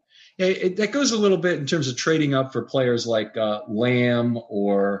 Yeah, that goes a little bit in terms of trading up for players like Lamb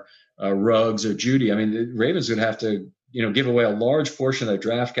or Ruggs or Judy. I mean, the Ravens would have to give away a large portion of their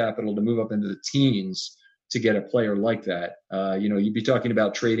draft capital to move up into the teens to get a player like that. You'd be talking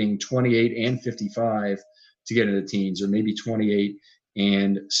about trading 28 and 55 to get into the teens, or maybe 28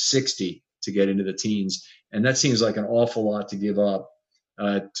 and 60 to get into the teens. And that seems like an awful lot to give up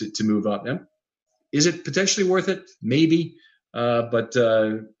to move up. Now, is it potentially worth it? Maybe. But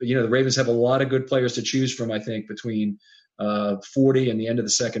the Ravens have a lot of good players to choose from, I think, between 40 and the end of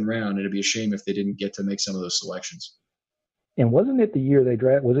the second round. It'd be a shame if they didn't get to make some of those selections. And wasn't it the year they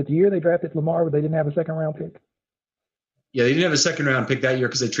drafted Lamar, but they didn't have a second round pick? Yeah, they didn't have a second round pick that year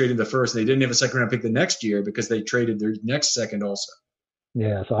because they traded the first. They didn't have a second round pick the next year because they traded their next second also.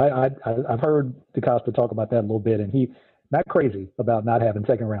 Yeah, so I've heard DeCosta talk about that a little bit, and he's not crazy about not having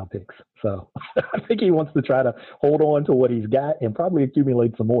second round picks. So I think he wants to try to hold on to what he's got and probably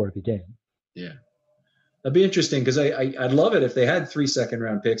accumulate some more if he can. Yeah, that'd be interesting because I'd love it if they had 3 second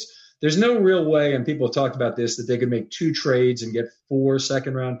round picks. There's no real way, and people have talked about this, that they could make 2 trades and get 4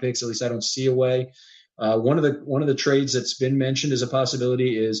 second round picks. At least I don't see a way. One of the trades that's been mentioned as a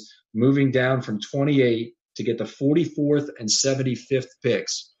possibility is moving down from 28 to get the 44th and 75th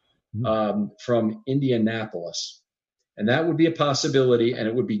picks from Indianapolis. And that would be a possibility, and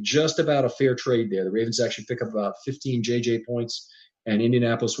it would be just about a fair trade there. The Ravens actually pick up about 15 JJ points, and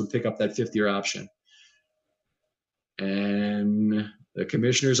Indianapolis would pick up that 5th-year option. And the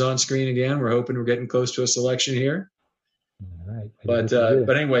commissioner's on screen again. We're hoping we're getting close to a selection here. All right.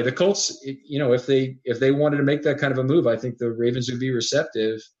 But anyway, the Colts, if they wanted to make that kind of a move, I think the Ravens would be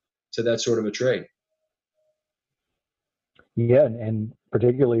receptive to that sort of a trade. Yeah, and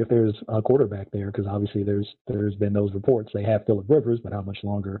particularly if there's a quarterback there, because obviously there's been those reports they have Phillip Rivers, but how much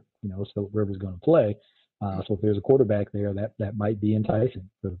longer is Phillip Rivers going to play? So if there's a quarterback there, that might be enticing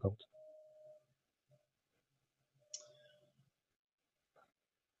for the Colts.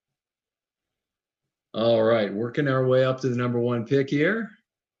 All right, working our way up to the number 1 pick here.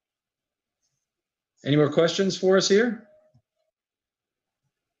 Any more questions for us here?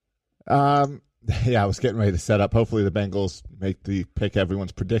 Yeah, I was getting ready to set up. Hopefully the Bengals make the pick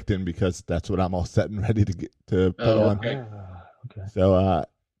everyone's predicting, because that's what I'm all set and ready to put on. Okay. Okay. So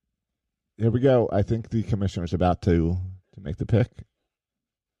here we go. I think the commissioner's about to make the pick.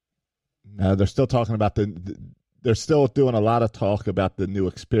 They're still talking about they're still doing a lot of talk about the new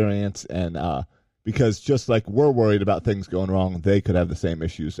experience, and because just like we're worried about things going wrong, they could have the same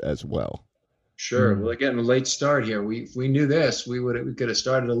issues as well. Sure. Well, again, a late start here. We knew this. We could have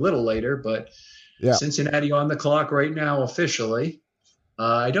started a little later, but yeah. Cincinnati on the clock right now officially.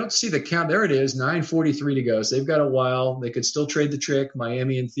 I don't see the count. There it is, 9:43 to go. So they've got a while. They could still trade the trick.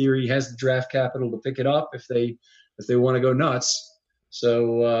 Miami, in theory, has the draft capital to pick it up if they want to go nuts.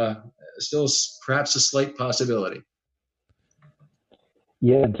 So still perhaps a slight possibility.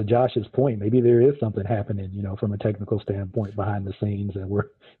 Yeah, and to Josh's point, maybe there is something happening, from a technical standpoint behind the scenes that we're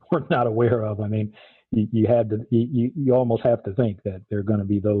not aware of. I mean, you almost have to think that there are going to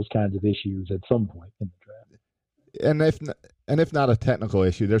be those kinds of issues at some point in the draft. And if not a technical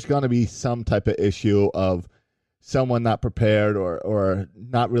issue, there's going to be some type of issue of someone not prepared or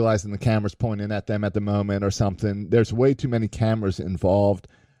not realizing the camera's pointing at them at the moment or something. There's way too many cameras involved.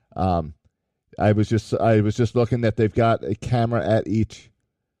 I was just looking that they've got a camera at each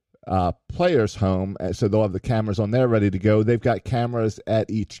player's home, so they'll have the cameras on there ready to go. They've got cameras at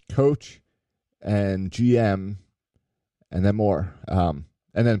each coach and GM, and then more, and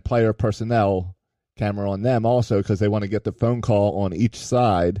then player personnel camera on them also, because they want to get the phone call on each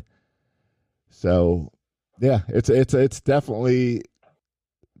side. So, yeah, it's definitely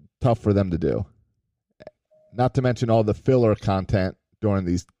tough for them to do. Not to mention all the filler content during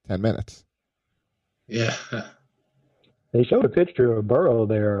these 10 minutes. Yeah. They showed a picture of Burrow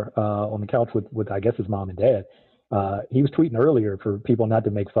there on the couch with I guess his mom and dad. He was tweeting earlier for people not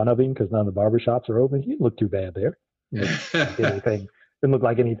to make fun of him because none of the barbershops are open. He didn't look too bad there. Didn't look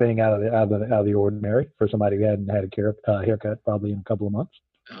like anything out of the ordinary for somebody who hadn't had a haircut probably in a couple of months.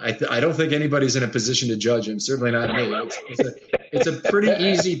 I don't think anybody's in a position to judge him. Certainly not me. It's a pretty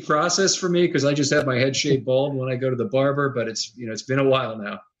easy process for me because I just have my head shaved bald when I go to the barber. But it's been a while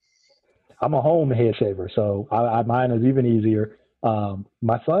now. I'm a home hair shaver, so mine is even easier.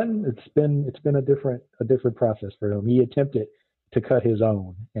 My son, it's been a different process for him. He attempted to cut his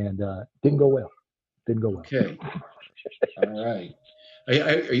own and didn't go well. Okay. All right.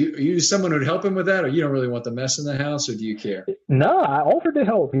 Are you someone who'd help him with that, or you don't really want the mess in the house, or do you care? No, I offered to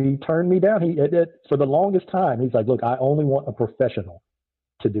help. He turned me down. For the longest time, he's like, look, I only want a professional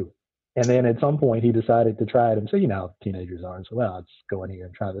to do it. And then at some point, he decided to try it himself. You know how teenagers are. And so, well, I'll just go in here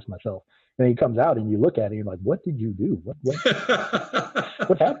and try this myself. And he comes out and you look at it and you're like, what did you do?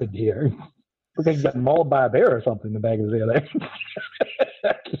 What happened here? Look like he got mauled by a bear or something in the back of his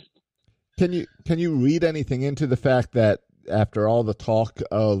head. Can you read anything into the fact that after all the talk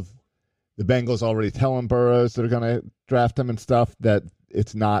of the Bengals already telling Burrows they're going to draft him and stuff, that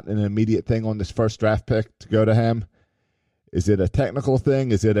it's not an immediate thing on this first draft pick to go to him? Is it a technical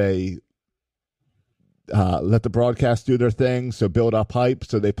thing? Is it a let the broadcast do their thing, so build up hype,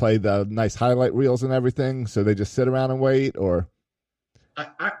 so they play the nice highlight reels and everything, so they just sit around and wait? Or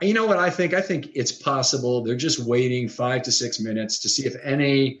you know what I think? I think it's possible they're just waiting 5 to 6 minutes to see if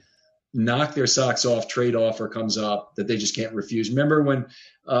any knock their socks off trade offer comes up that they just can't refuse. Remember when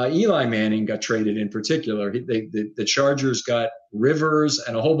Eli Manning got traded in particular, the Chargers got Rivers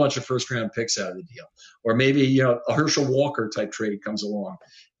and a whole bunch of first-round picks out of the deal. Or maybe, a Herschel Walker type trade comes along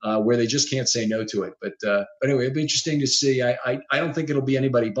where they just can't say no to it. But anyway, it'd be interesting to see. I don't think it'll be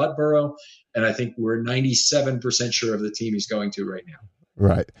anybody but Burrow, and I think we're 97% sure of the team he's going to right now.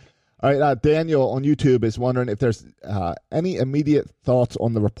 Right. All right, Daniel on YouTube is wondering if there's any immediate thoughts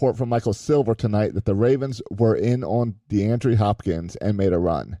on the report from Michael Silver tonight that the Ravens were in on DeAndre Hopkins and made a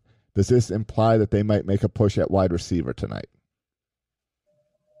run. Does this imply that they might make a push at wide receiver tonight?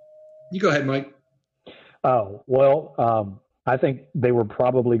 You go ahead, Mike. Oh, well, I think they were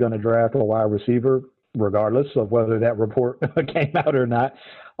probably going to draft a wide receiver regardless of whether that report came out or not.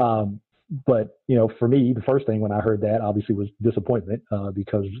 But, for me, the first thing when I heard that obviously was disappointment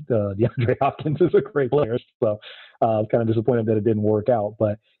because DeAndre Hopkins is a great player. So I was kind of disappointed that it didn't work out.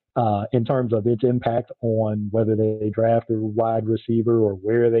 But in terms of its impact on whether they draft a wide receiver or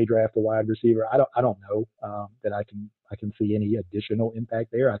where they draft a wide receiver, I don't know that I can see any additional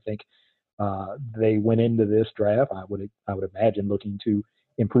impact there. I think they went into this draft, I would imagine, looking to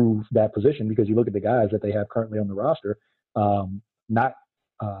improve that position because you look at the guys that they have currently on the roster, not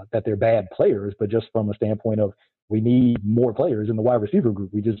that they're bad players, but just from a standpoint of we need more players in the wide receiver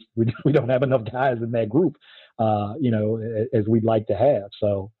group. We don't have enough guys in that group, as we'd like to have.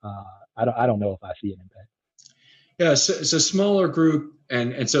 So I don't know if I see an impact. Yeah, it's a smaller group,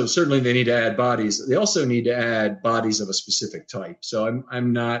 and so certainly they need to add bodies. They also need to add bodies of a specific type. So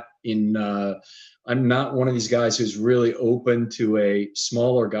I'm not one of these guys who's really open to a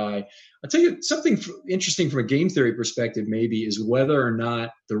smaller guy. I'll tell you something interesting from a game theory perspective maybe is whether or not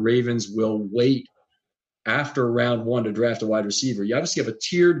the Ravens will wait after round one to draft a wide receiver. You obviously have a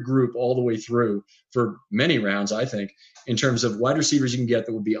tiered group all the way through for many rounds, I think, in terms of wide receivers you can get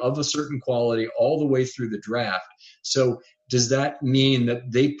that will be of a certain quality all the way through the draft. So does that mean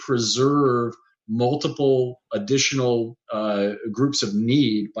that they preserve multiple additional groups of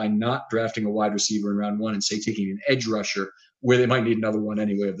need by not drafting a wide receiver in round one and, say, taking an edge rusher where they might need another one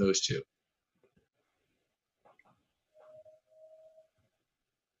anyway of those two?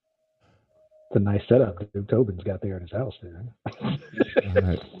 It's a nice setup that Tobin's got there at his house there. All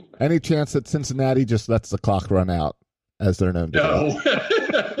right. Any chance that Cincinnati just lets the clock run out as they're known to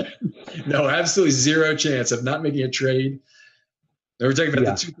do? No, absolutely zero chance of not making a trade. They were talking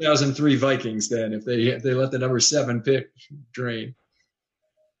about the 2003 Vikings then, if they let the number 7 pick drain.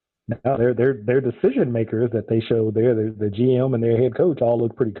 No, they're decision makers that they show there. The GM and their head coach all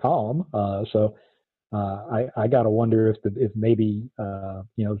look pretty calm. So I gotta wonder if maybe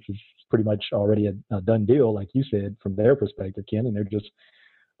this is pretty much already a done deal, like you said, from their perspective, Ken, and they're just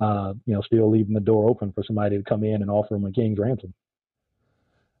still leaving the door open for somebody to come in and offer them a king's ransom.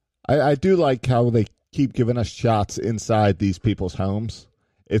 I do like how they keep giving us shots inside these people's homes.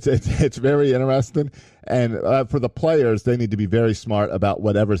 It's very interesting, and for the players, they need to be very smart about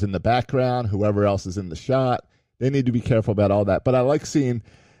whatever's in the background, whoever else is in the shot. They need to be careful about all that. But I like seeing.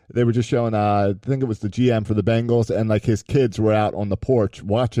 They were just showing, I think it was the GM for the Bengals, and like his kids were out on the porch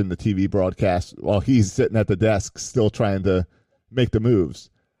watching the TV broadcast while he's sitting at the desk still trying to make the moves.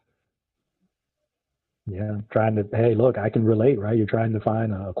 Yeah, hey, look, I can relate, right? You're trying to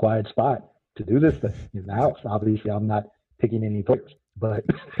find a quiet spot to do this thing in the house. Obviously, I'm not picking any players, but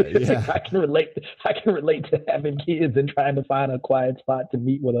yeah. I can relate to having kids and trying to find a quiet spot to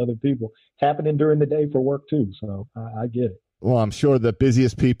meet with other people. It's happening during the day for work too, so I get it. Well, I'm sure the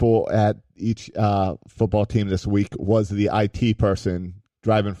busiest people at each football team this week was the IT person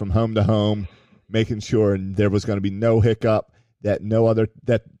driving from home to home, making sure there was going to be no hiccup, that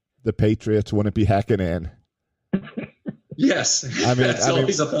the Patriots wouldn't be hacking in. Yes, that's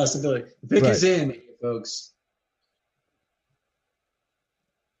always a possibility. The pick is in, folks.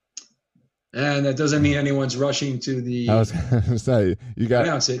 And that doesn't mean anyone's rushing to the. I was going to say, you got to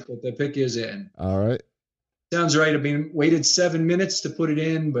announce it, but the pick is in. All right. Sounds right. I mean, waited 7 minutes to put it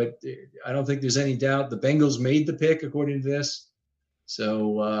in, but I don't think there's any doubt the Bengals made the pick according to this.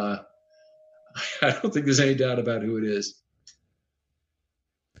 So I don't think there's any doubt about who it is.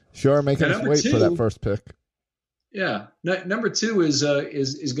 Sure, making us wait for that first pick. Yeah, number 2 is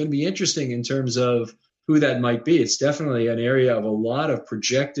going to be interesting in terms of who that might be. It's definitely an area of a lot of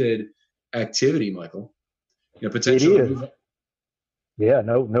projected activity, Michael. Potential. It is. Yeah,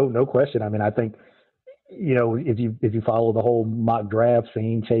 no question. I mean, I think, if you follow the whole mock draft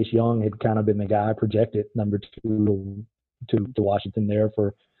scene, Chase Young had kind of been the guy projected number 2 to Washington there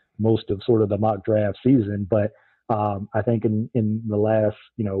for most of sort of the mock draft season. But I think in the last,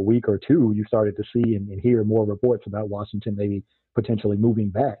 week or two, you started to see and hear more reports about Washington maybe potentially moving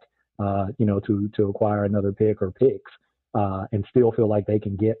back, to acquire another pick or picks, and still feel like they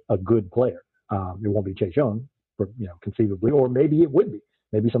can get a good player. It won't be Chase Young, conceivably, or maybe it would be.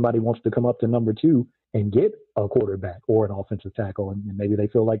 Maybe somebody wants to come up to number 2 and get a quarterback or an offensive tackle, and maybe they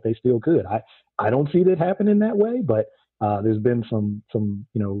feel like they still could. I don't see that happening that way, but there's been some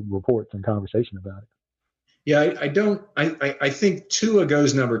reports and conversation about it. Yeah, I don't. I think Tua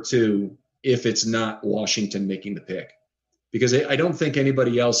goes number 2 if it's not Washington making the pick, because I don't think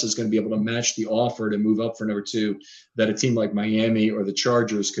anybody else is going to be able to match the offer to move up for number 2 that a team like Miami or the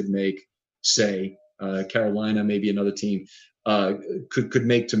Chargers could make. Say Carolina, maybe another team could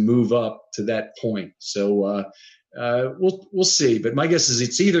make to move up to that point. So we'll see. But my guess is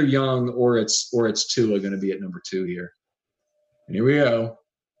it's either Young or it's Tua going to be at number 2 here. And here we go.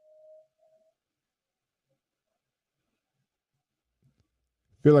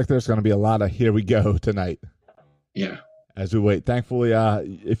 I feel like there's going to be a lot of here we go tonight. Yeah. As we wait. Thankfully,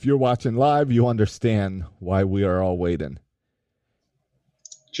 if you're watching live, you understand why we are all waiting.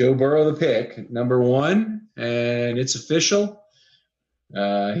 Joe Burrow, the pick, number 1, and it's official.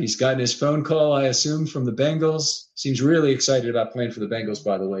 He's gotten his phone call, I assume, from the Bengals. Seems really excited about playing for the Bengals,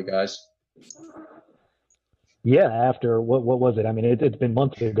 by the way, guys. Yeah, after what was it? I mean, it's been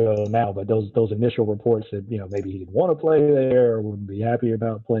months ago now, but those initial reports that maybe he didn't want to play there or wouldn't be happy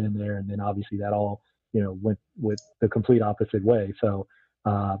about playing there, and then obviously that all went with the complete opposite way. So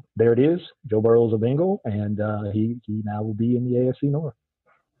there it is. Joe Burrow's a Bengal, and he now will be in the AFC North.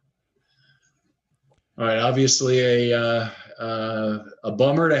 All right, obviously a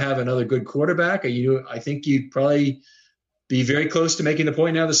bummer to have another good quarterback. I think you'd probably be very close to making the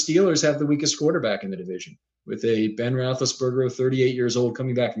point now the Steelers have the weakest quarterback in the division, with a Ben Roethlisberger, 38 years old,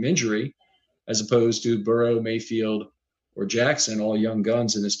 coming back from injury, as opposed to Burrow, Mayfield, or Jackson, all young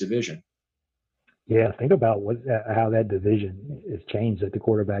guns in this division. Yeah, think about how that division has changed at the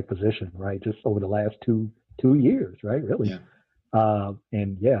quarterback position, right? Just over the last two years, right? Really. Yeah.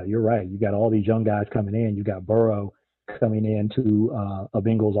 And yeah, you're right. You got all these young guys coming in. You got Burrow coming into a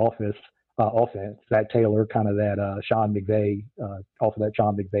Bengals offense. Zach Taylor, kind of that Sean McVay, off of that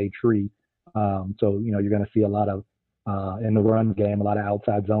Sean McVay tree. So you're going to see a lot of in the run game, a lot of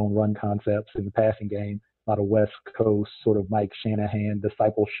outside zone run concepts in the passing game, a lot of West Coast sort of Mike Shanahan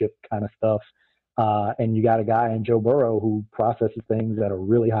discipleship kind of stuff. And you got a guy in Joe Burrow who processes things at a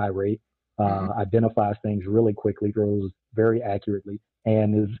really high rate, identifies things really quickly, throws very accurately,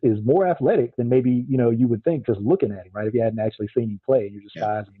 and is more athletic than maybe, you would think just looking at him, right? If you hadn't actually seen him play and you're just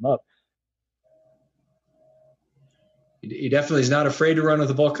sizing him up. He definitely is not afraid to run with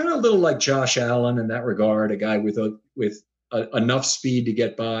the ball, kind of a little like Josh Allen in that regard, a guy with enough speed to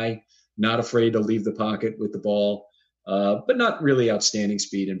get by, not afraid to leave the pocket with the ball, but not really outstanding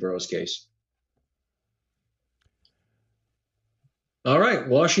speed in Burrow's case. All right,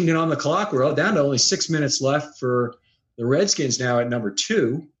 Washington on the clock. We're all down to only 6 minutes left for the Redskins now at number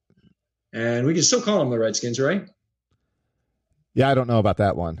 2. And we can still call them the Redskins, right? Yeah, I don't know about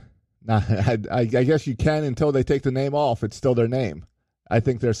that one. Nah, I guess you can until they take the name off. It's still their name. I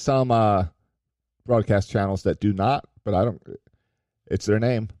think there's some broadcast channels that do not, but I don't. It's their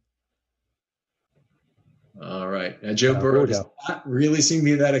name. All right. Now, Joe Burrow does not really seem to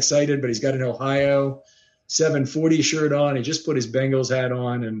be that excited, but he's got an Ohio 740 shirt on. He just put his Bengals hat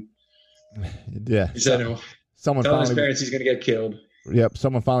on, and he said, someone telling his parents he's going to get killed. Yep.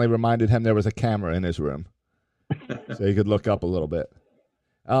 Someone finally reminded him there was a camera in his room, so he could look up a little bit.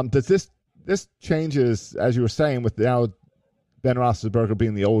 Does this changes, as you were saying, with now Ben Roethlisberger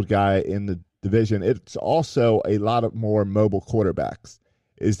being the old guy in the division? It's also a lot of more mobile quarterbacks.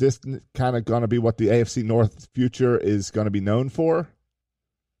 Is this kind of going to be what the AFC North future is going to be known for?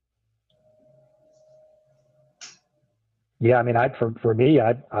 Yeah, I mean, for me,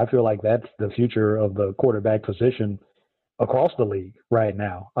 I feel like that's the future of the quarterback position across the league right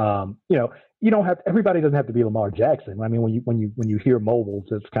now. You don't have, everybody doesn't have to be Lamar Jackson. I mean, when you hear mobiles,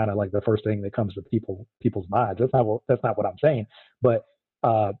 it's kind of like the first thing that comes to people's minds. That's not what I'm saying. But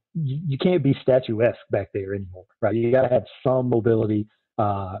you can't be statuesque back there anymore, right? You got to have some mobility.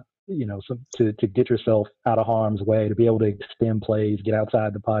 to get yourself out of harm's way, to be able to extend plays, get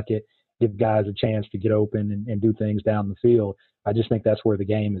outside the pocket, give guys a chance to get open and do things down the field. I just think that's where the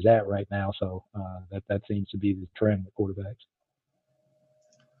game is at right now. So that seems to be the trend with quarterbacks.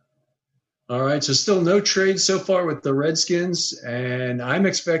 All right, so still no trades so far with the Redskins, and I'm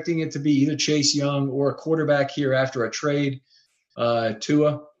expecting it to be either Chase Young or a quarterback here after a trade,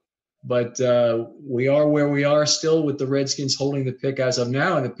 Tua. But we are where we are still with the Redskins holding the pick as of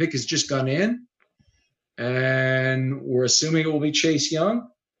now, and the pick has just gone in, and we're assuming it will be Chase Young.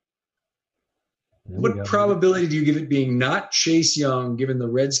 What probability do you give it being not Chase Young, given the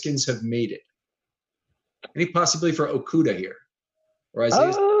Redskins have made it? Any possibility for Okudah here? Or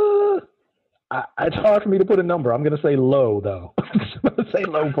Isaiah? It's hard for me to put a number. I'm going to say low, though. I'm going to say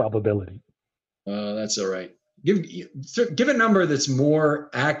low probability. That's all right. Give a number that's more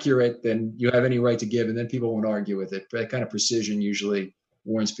accurate than you have any right to give, and then people won't argue with it. That kind of precision usually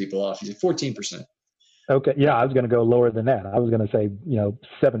warns people off. You say 14%. Okay. Yeah, I was going to go lower than that. I was going to say,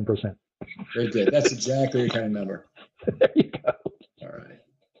 7%. Very good. That's exactly the kind of number. There you go. All right.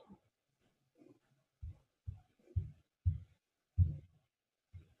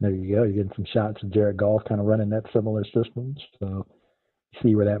 There you go. You're getting some shots of Jared Goff kind of running that similar system. So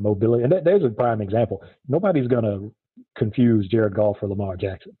see where that mobility – and there's a prime example. Nobody's going to confuse Jared Goff for Lamar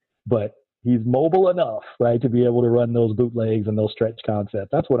Jackson, but he's mobile enough, right, to be able to run those bootlegs and those stretch concepts.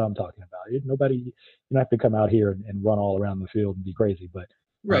 That's what I'm talking about. You don't have to come out here and run all around the field and be crazy, but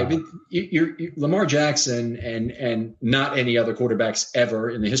 – right, but you're Lamar Jackson and not any other quarterbacks ever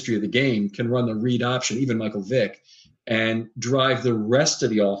in the history of the game can run the read option, even Michael Vick, and drive the rest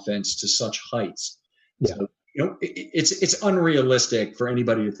of the offense to such heights. Yeah. So, it's unrealistic for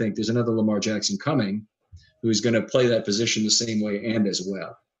anybody to think there's another Lamar Jackson coming who's going to play that position the same way and as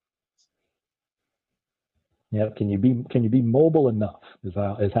well. Yeah, can you be mobile enough is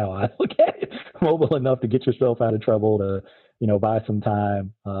how I look at it. Mobile enough to get yourself out of trouble, to buy some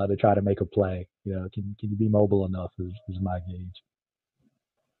time to try to make a play. Can you be mobile enough is my gauge.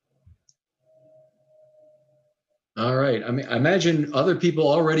 All right. I mean, I imagine other people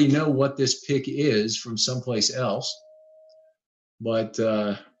already know what this pick is from someplace else, but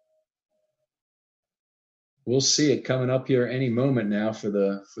we'll see it coming up here any moment now for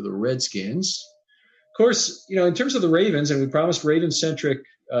the Redskins. Of course, in terms of the Ravens, and we promised Ravens-centric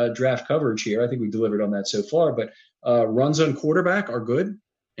draft coverage here. I think we delivered on that so far, but runs on quarterback are good.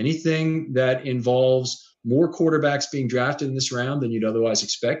 Anything that involves more quarterbacks being drafted in this round than you'd otherwise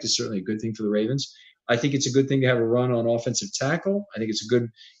expect is certainly a good thing for the Ravens. I think it's a good thing to have a run on offensive tackle. I think it's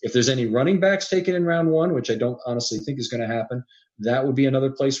if there's any running backs taken in round one, which I don't honestly think is going to happen, that would be another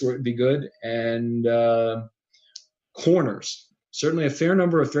place where it would be good. And corners, certainly a fair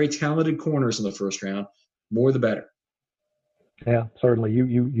number of very talented corners in the first round. More the better. Yeah, certainly.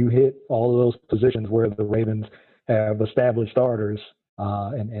 You hit all of those positions where the Ravens have established starters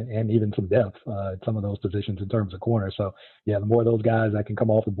and even some depth at some of those positions in terms of corners. So, yeah, the more of those guys that can come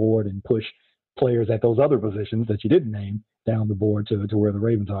off the board and push players at those other positions that you didn't name down the board to where the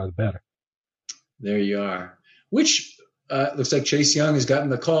Ravens are, the better. There you are. Which looks like Chase Young has gotten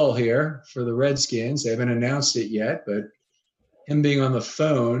the call here for the Redskins. They haven't announced it yet, but him being on the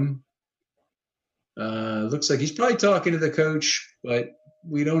phone looks like he's probably talking to the coach, but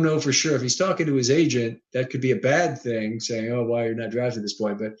we don't know for sure. If he's talking to his agent, that could be a bad thing, saying, oh, why you're not drafted at this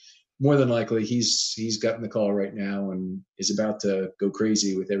point. But more than likely, he's gotten the call right now and is about to go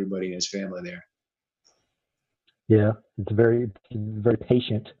crazy with everybody in his family there. Yeah, it's a very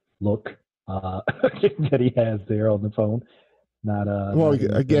patient look that he has there on the phone.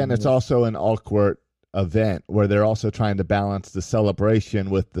 It's also an awkward event where they're also trying to balance the celebration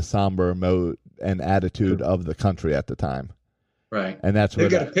with the somber mode and attitude of the country at the time. Right. And that's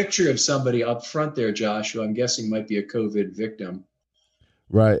they've got a picture of somebody up front there, Josh, who I'm guessing might be a COVID victim.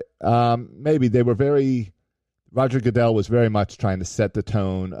 Right. Maybe they were Roger Goodell was very much trying to set the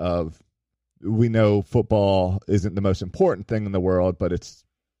tone of, we know football isn't the most important thing in the world, but it's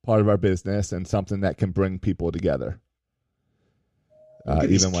part of our business and something that can bring people together.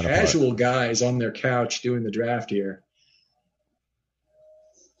 Even when casual guys on their couch doing the draft here.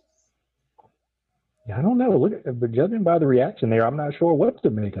 Yeah, I don't know. But judging by the reaction there, I'm not sure what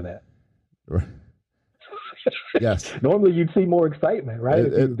to make of that. Yes. Normally you'd see more excitement, right?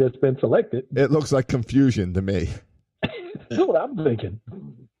 If you've just been selected. It looks like confusion to me. That's what I'm thinking.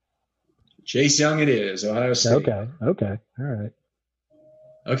 Chase Young it is, Ohio State. Okay. All right.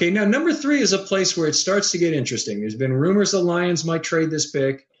 Okay, now number 3 is a place where it starts to get interesting. There's been rumors the Lions might trade this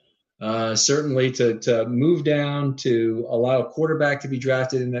pick. Certainly to move down to allow a quarterback to be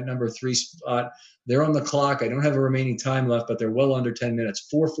drafted in that number 3 spot. They're on the clock. I don't have a remaining time left, but they're well under 10 minutes,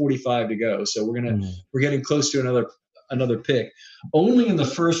 4:45 to go. So we're getting close to another pick. Only in the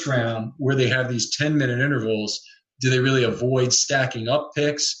first round, where they have these 10-minute intervals, do they really avoid stacking up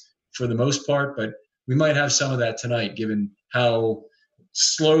picks for the most part. But we might have some of that tonight, given how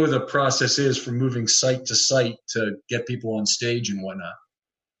slow the process is from moving site to site to get people on stage and whatnot.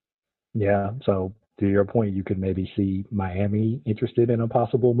 Yeah. So to your point, you could maybe see Miami interested in a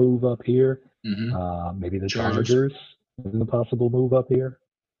possible move up here. Mm-hmm. Maybe the Chargers in a possible move up here.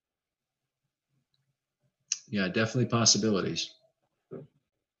 Yeah, definitely possibilities.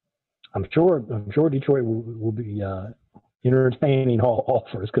 I'm sure Detroit will be entertaining all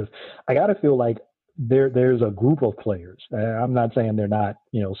offers, because I got to feel like there's a group of players. I'm not saying they're not,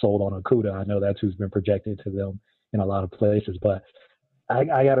 sold on Okudah. I know that's who's been projected to them in a lot of places, but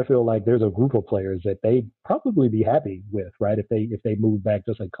I got to feel like there's a group of players that they'd probably be happy with, right? If they move back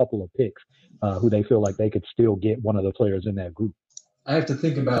just a couple of picks, who they feel like they could still get one of the players in that group. I have to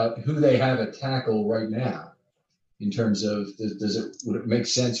think about who they have at tackle right now in terms of would it make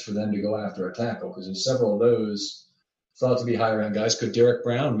sense for them to go after a tackle? Because there's several of those thought to be high round guys. Could Derek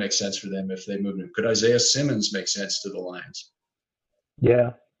Brown make sense for them if they moved him? Could Isaiah Simmons make sense to the Lions?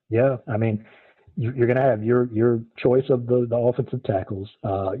 Yeah. I mean, you're going to have your choice of the offensive tackles.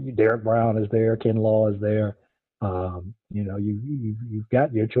 Derek Brown is there. Ken Law is there. You've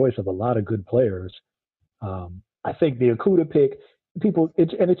got your choice of a lot of good players. I think the Okudah pick,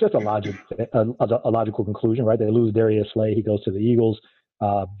 it's just a logical conclusion, right? They lose Darius Slay. He goes to the Eagles.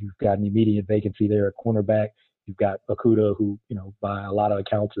 You've got an immediate vacancy there at cornerback. You've got Okudah, who, by a lot of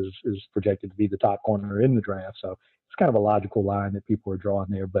accounts is projected to be the top corner in the draft. So it's kind of a logical line that people are drawing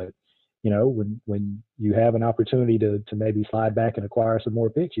there. But, when you have an opportunity to maybe slide back and acquire some more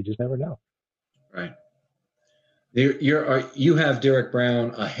picks, you just never know. Right. You have Derek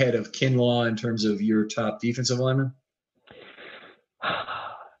Brown ahead of Kinlaw in terms of your top defensive lineman?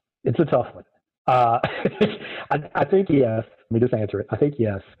 It's a tough one. I think yes. Let me just answer it. I think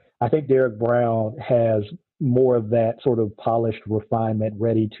yes. I think Derek Brown has more of that sort of polished refinement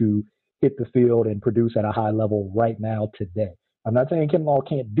ready to hit the field and produce at a high level right now today. I'm not saying Kinlaw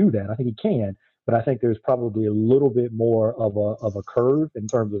can't do that. I think he can, but I think there's probably a little bit more of a curve in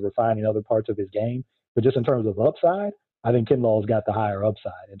terms of refining other parts of his game. But just in terms of upside, I think Kinlaw's got the higher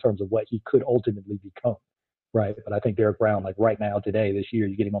upside in terms of what he could ultimately become, right? But I think Derek Brown, like right now, today, this year,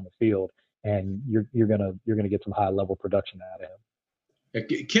 you get him on the field, and you're gonna get some high level production out of him.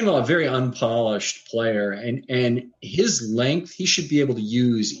 Kinlaw, a very unpolished player, and his length he should be able to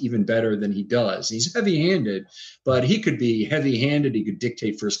use even better than he does. He's heavy-handed, but he could be heavy-handed. He could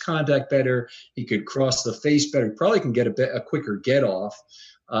dictate first contact better. He could cross the face better. He probably can get a quicker get-off.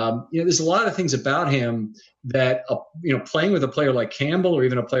 There's a lot of things about him that, playing with a player like Campbell or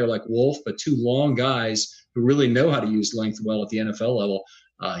even a player like Wolf, but two long guys who really know how to use length well at the NFL level,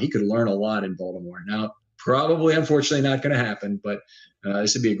 he could learn a lot in Baltimore. Now, probably, unfortunately, not going to happen, but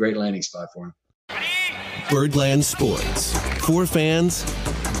this would be a great landing spot for him. Birdland Sports. For fans,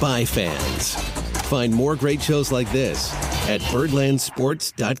 by fans. Find more great shows like this at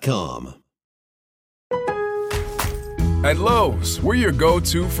birdlandsports.com. At Lowe's, we're your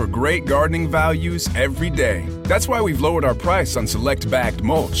go-to for great gardening values every day. That's why we've lowered our price on select bagged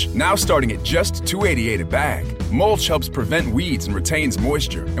mulch, now starting at just $2.88 a bag. Mulch helps prevent weeds and retains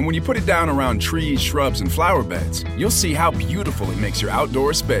moisture, and when you put it down around trees, shrubs, and flower beds, you'll see how beautiful it makes your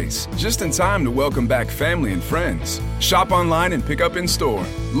outdoor space. Just in time to welcome back family and friends. Shop online and pick up in store.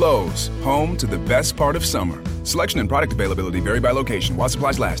 Lowe's, home to the best part of summer. Selection and product availability vary by location. While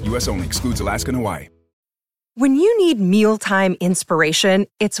supplies last, U.S. only. Excludes Alaska and Hawaii. When you need mealtime inspiration,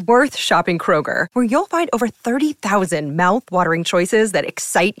 it's worth shopping Kroger, where you'll find over 30,000 mouth-watering choices that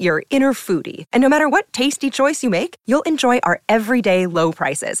excite your inner foodie. And no matter what tasty choice you make, you'll enjoy our everyday low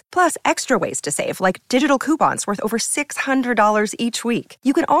prices, plus extra ways to save, like digital coupons worth over $600 each week.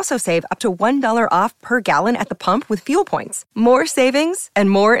 You can also save up to $1 off per gallon at the pump with fuel points. More savings and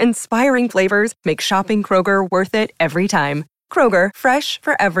more inspiring flavors make shopping Kroger worth it every time. Kroger, fresh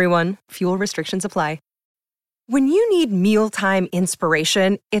for everyone. Fuel restrictions apply. When you need mealtime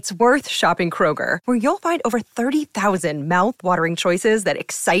inspiration, it's worth shopping Kroger, where you'll find over 30,000 mouth-watering choices that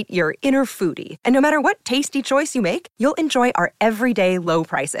excite your inner foodie. And no matter what tasty choice you make, you'll enjoy our everyday low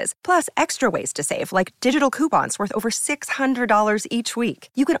prices, plus extra ways to save, like digital coupons worth over $600 each week.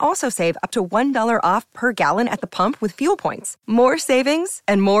 You can also save up to $1 off per gallon at the pump with fuel points. More savings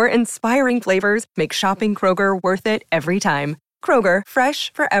and more inspiring flavors make shopping Kroger worth it every time. Kroger,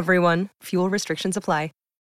 fresh for everyone. Fuel restrictions apply.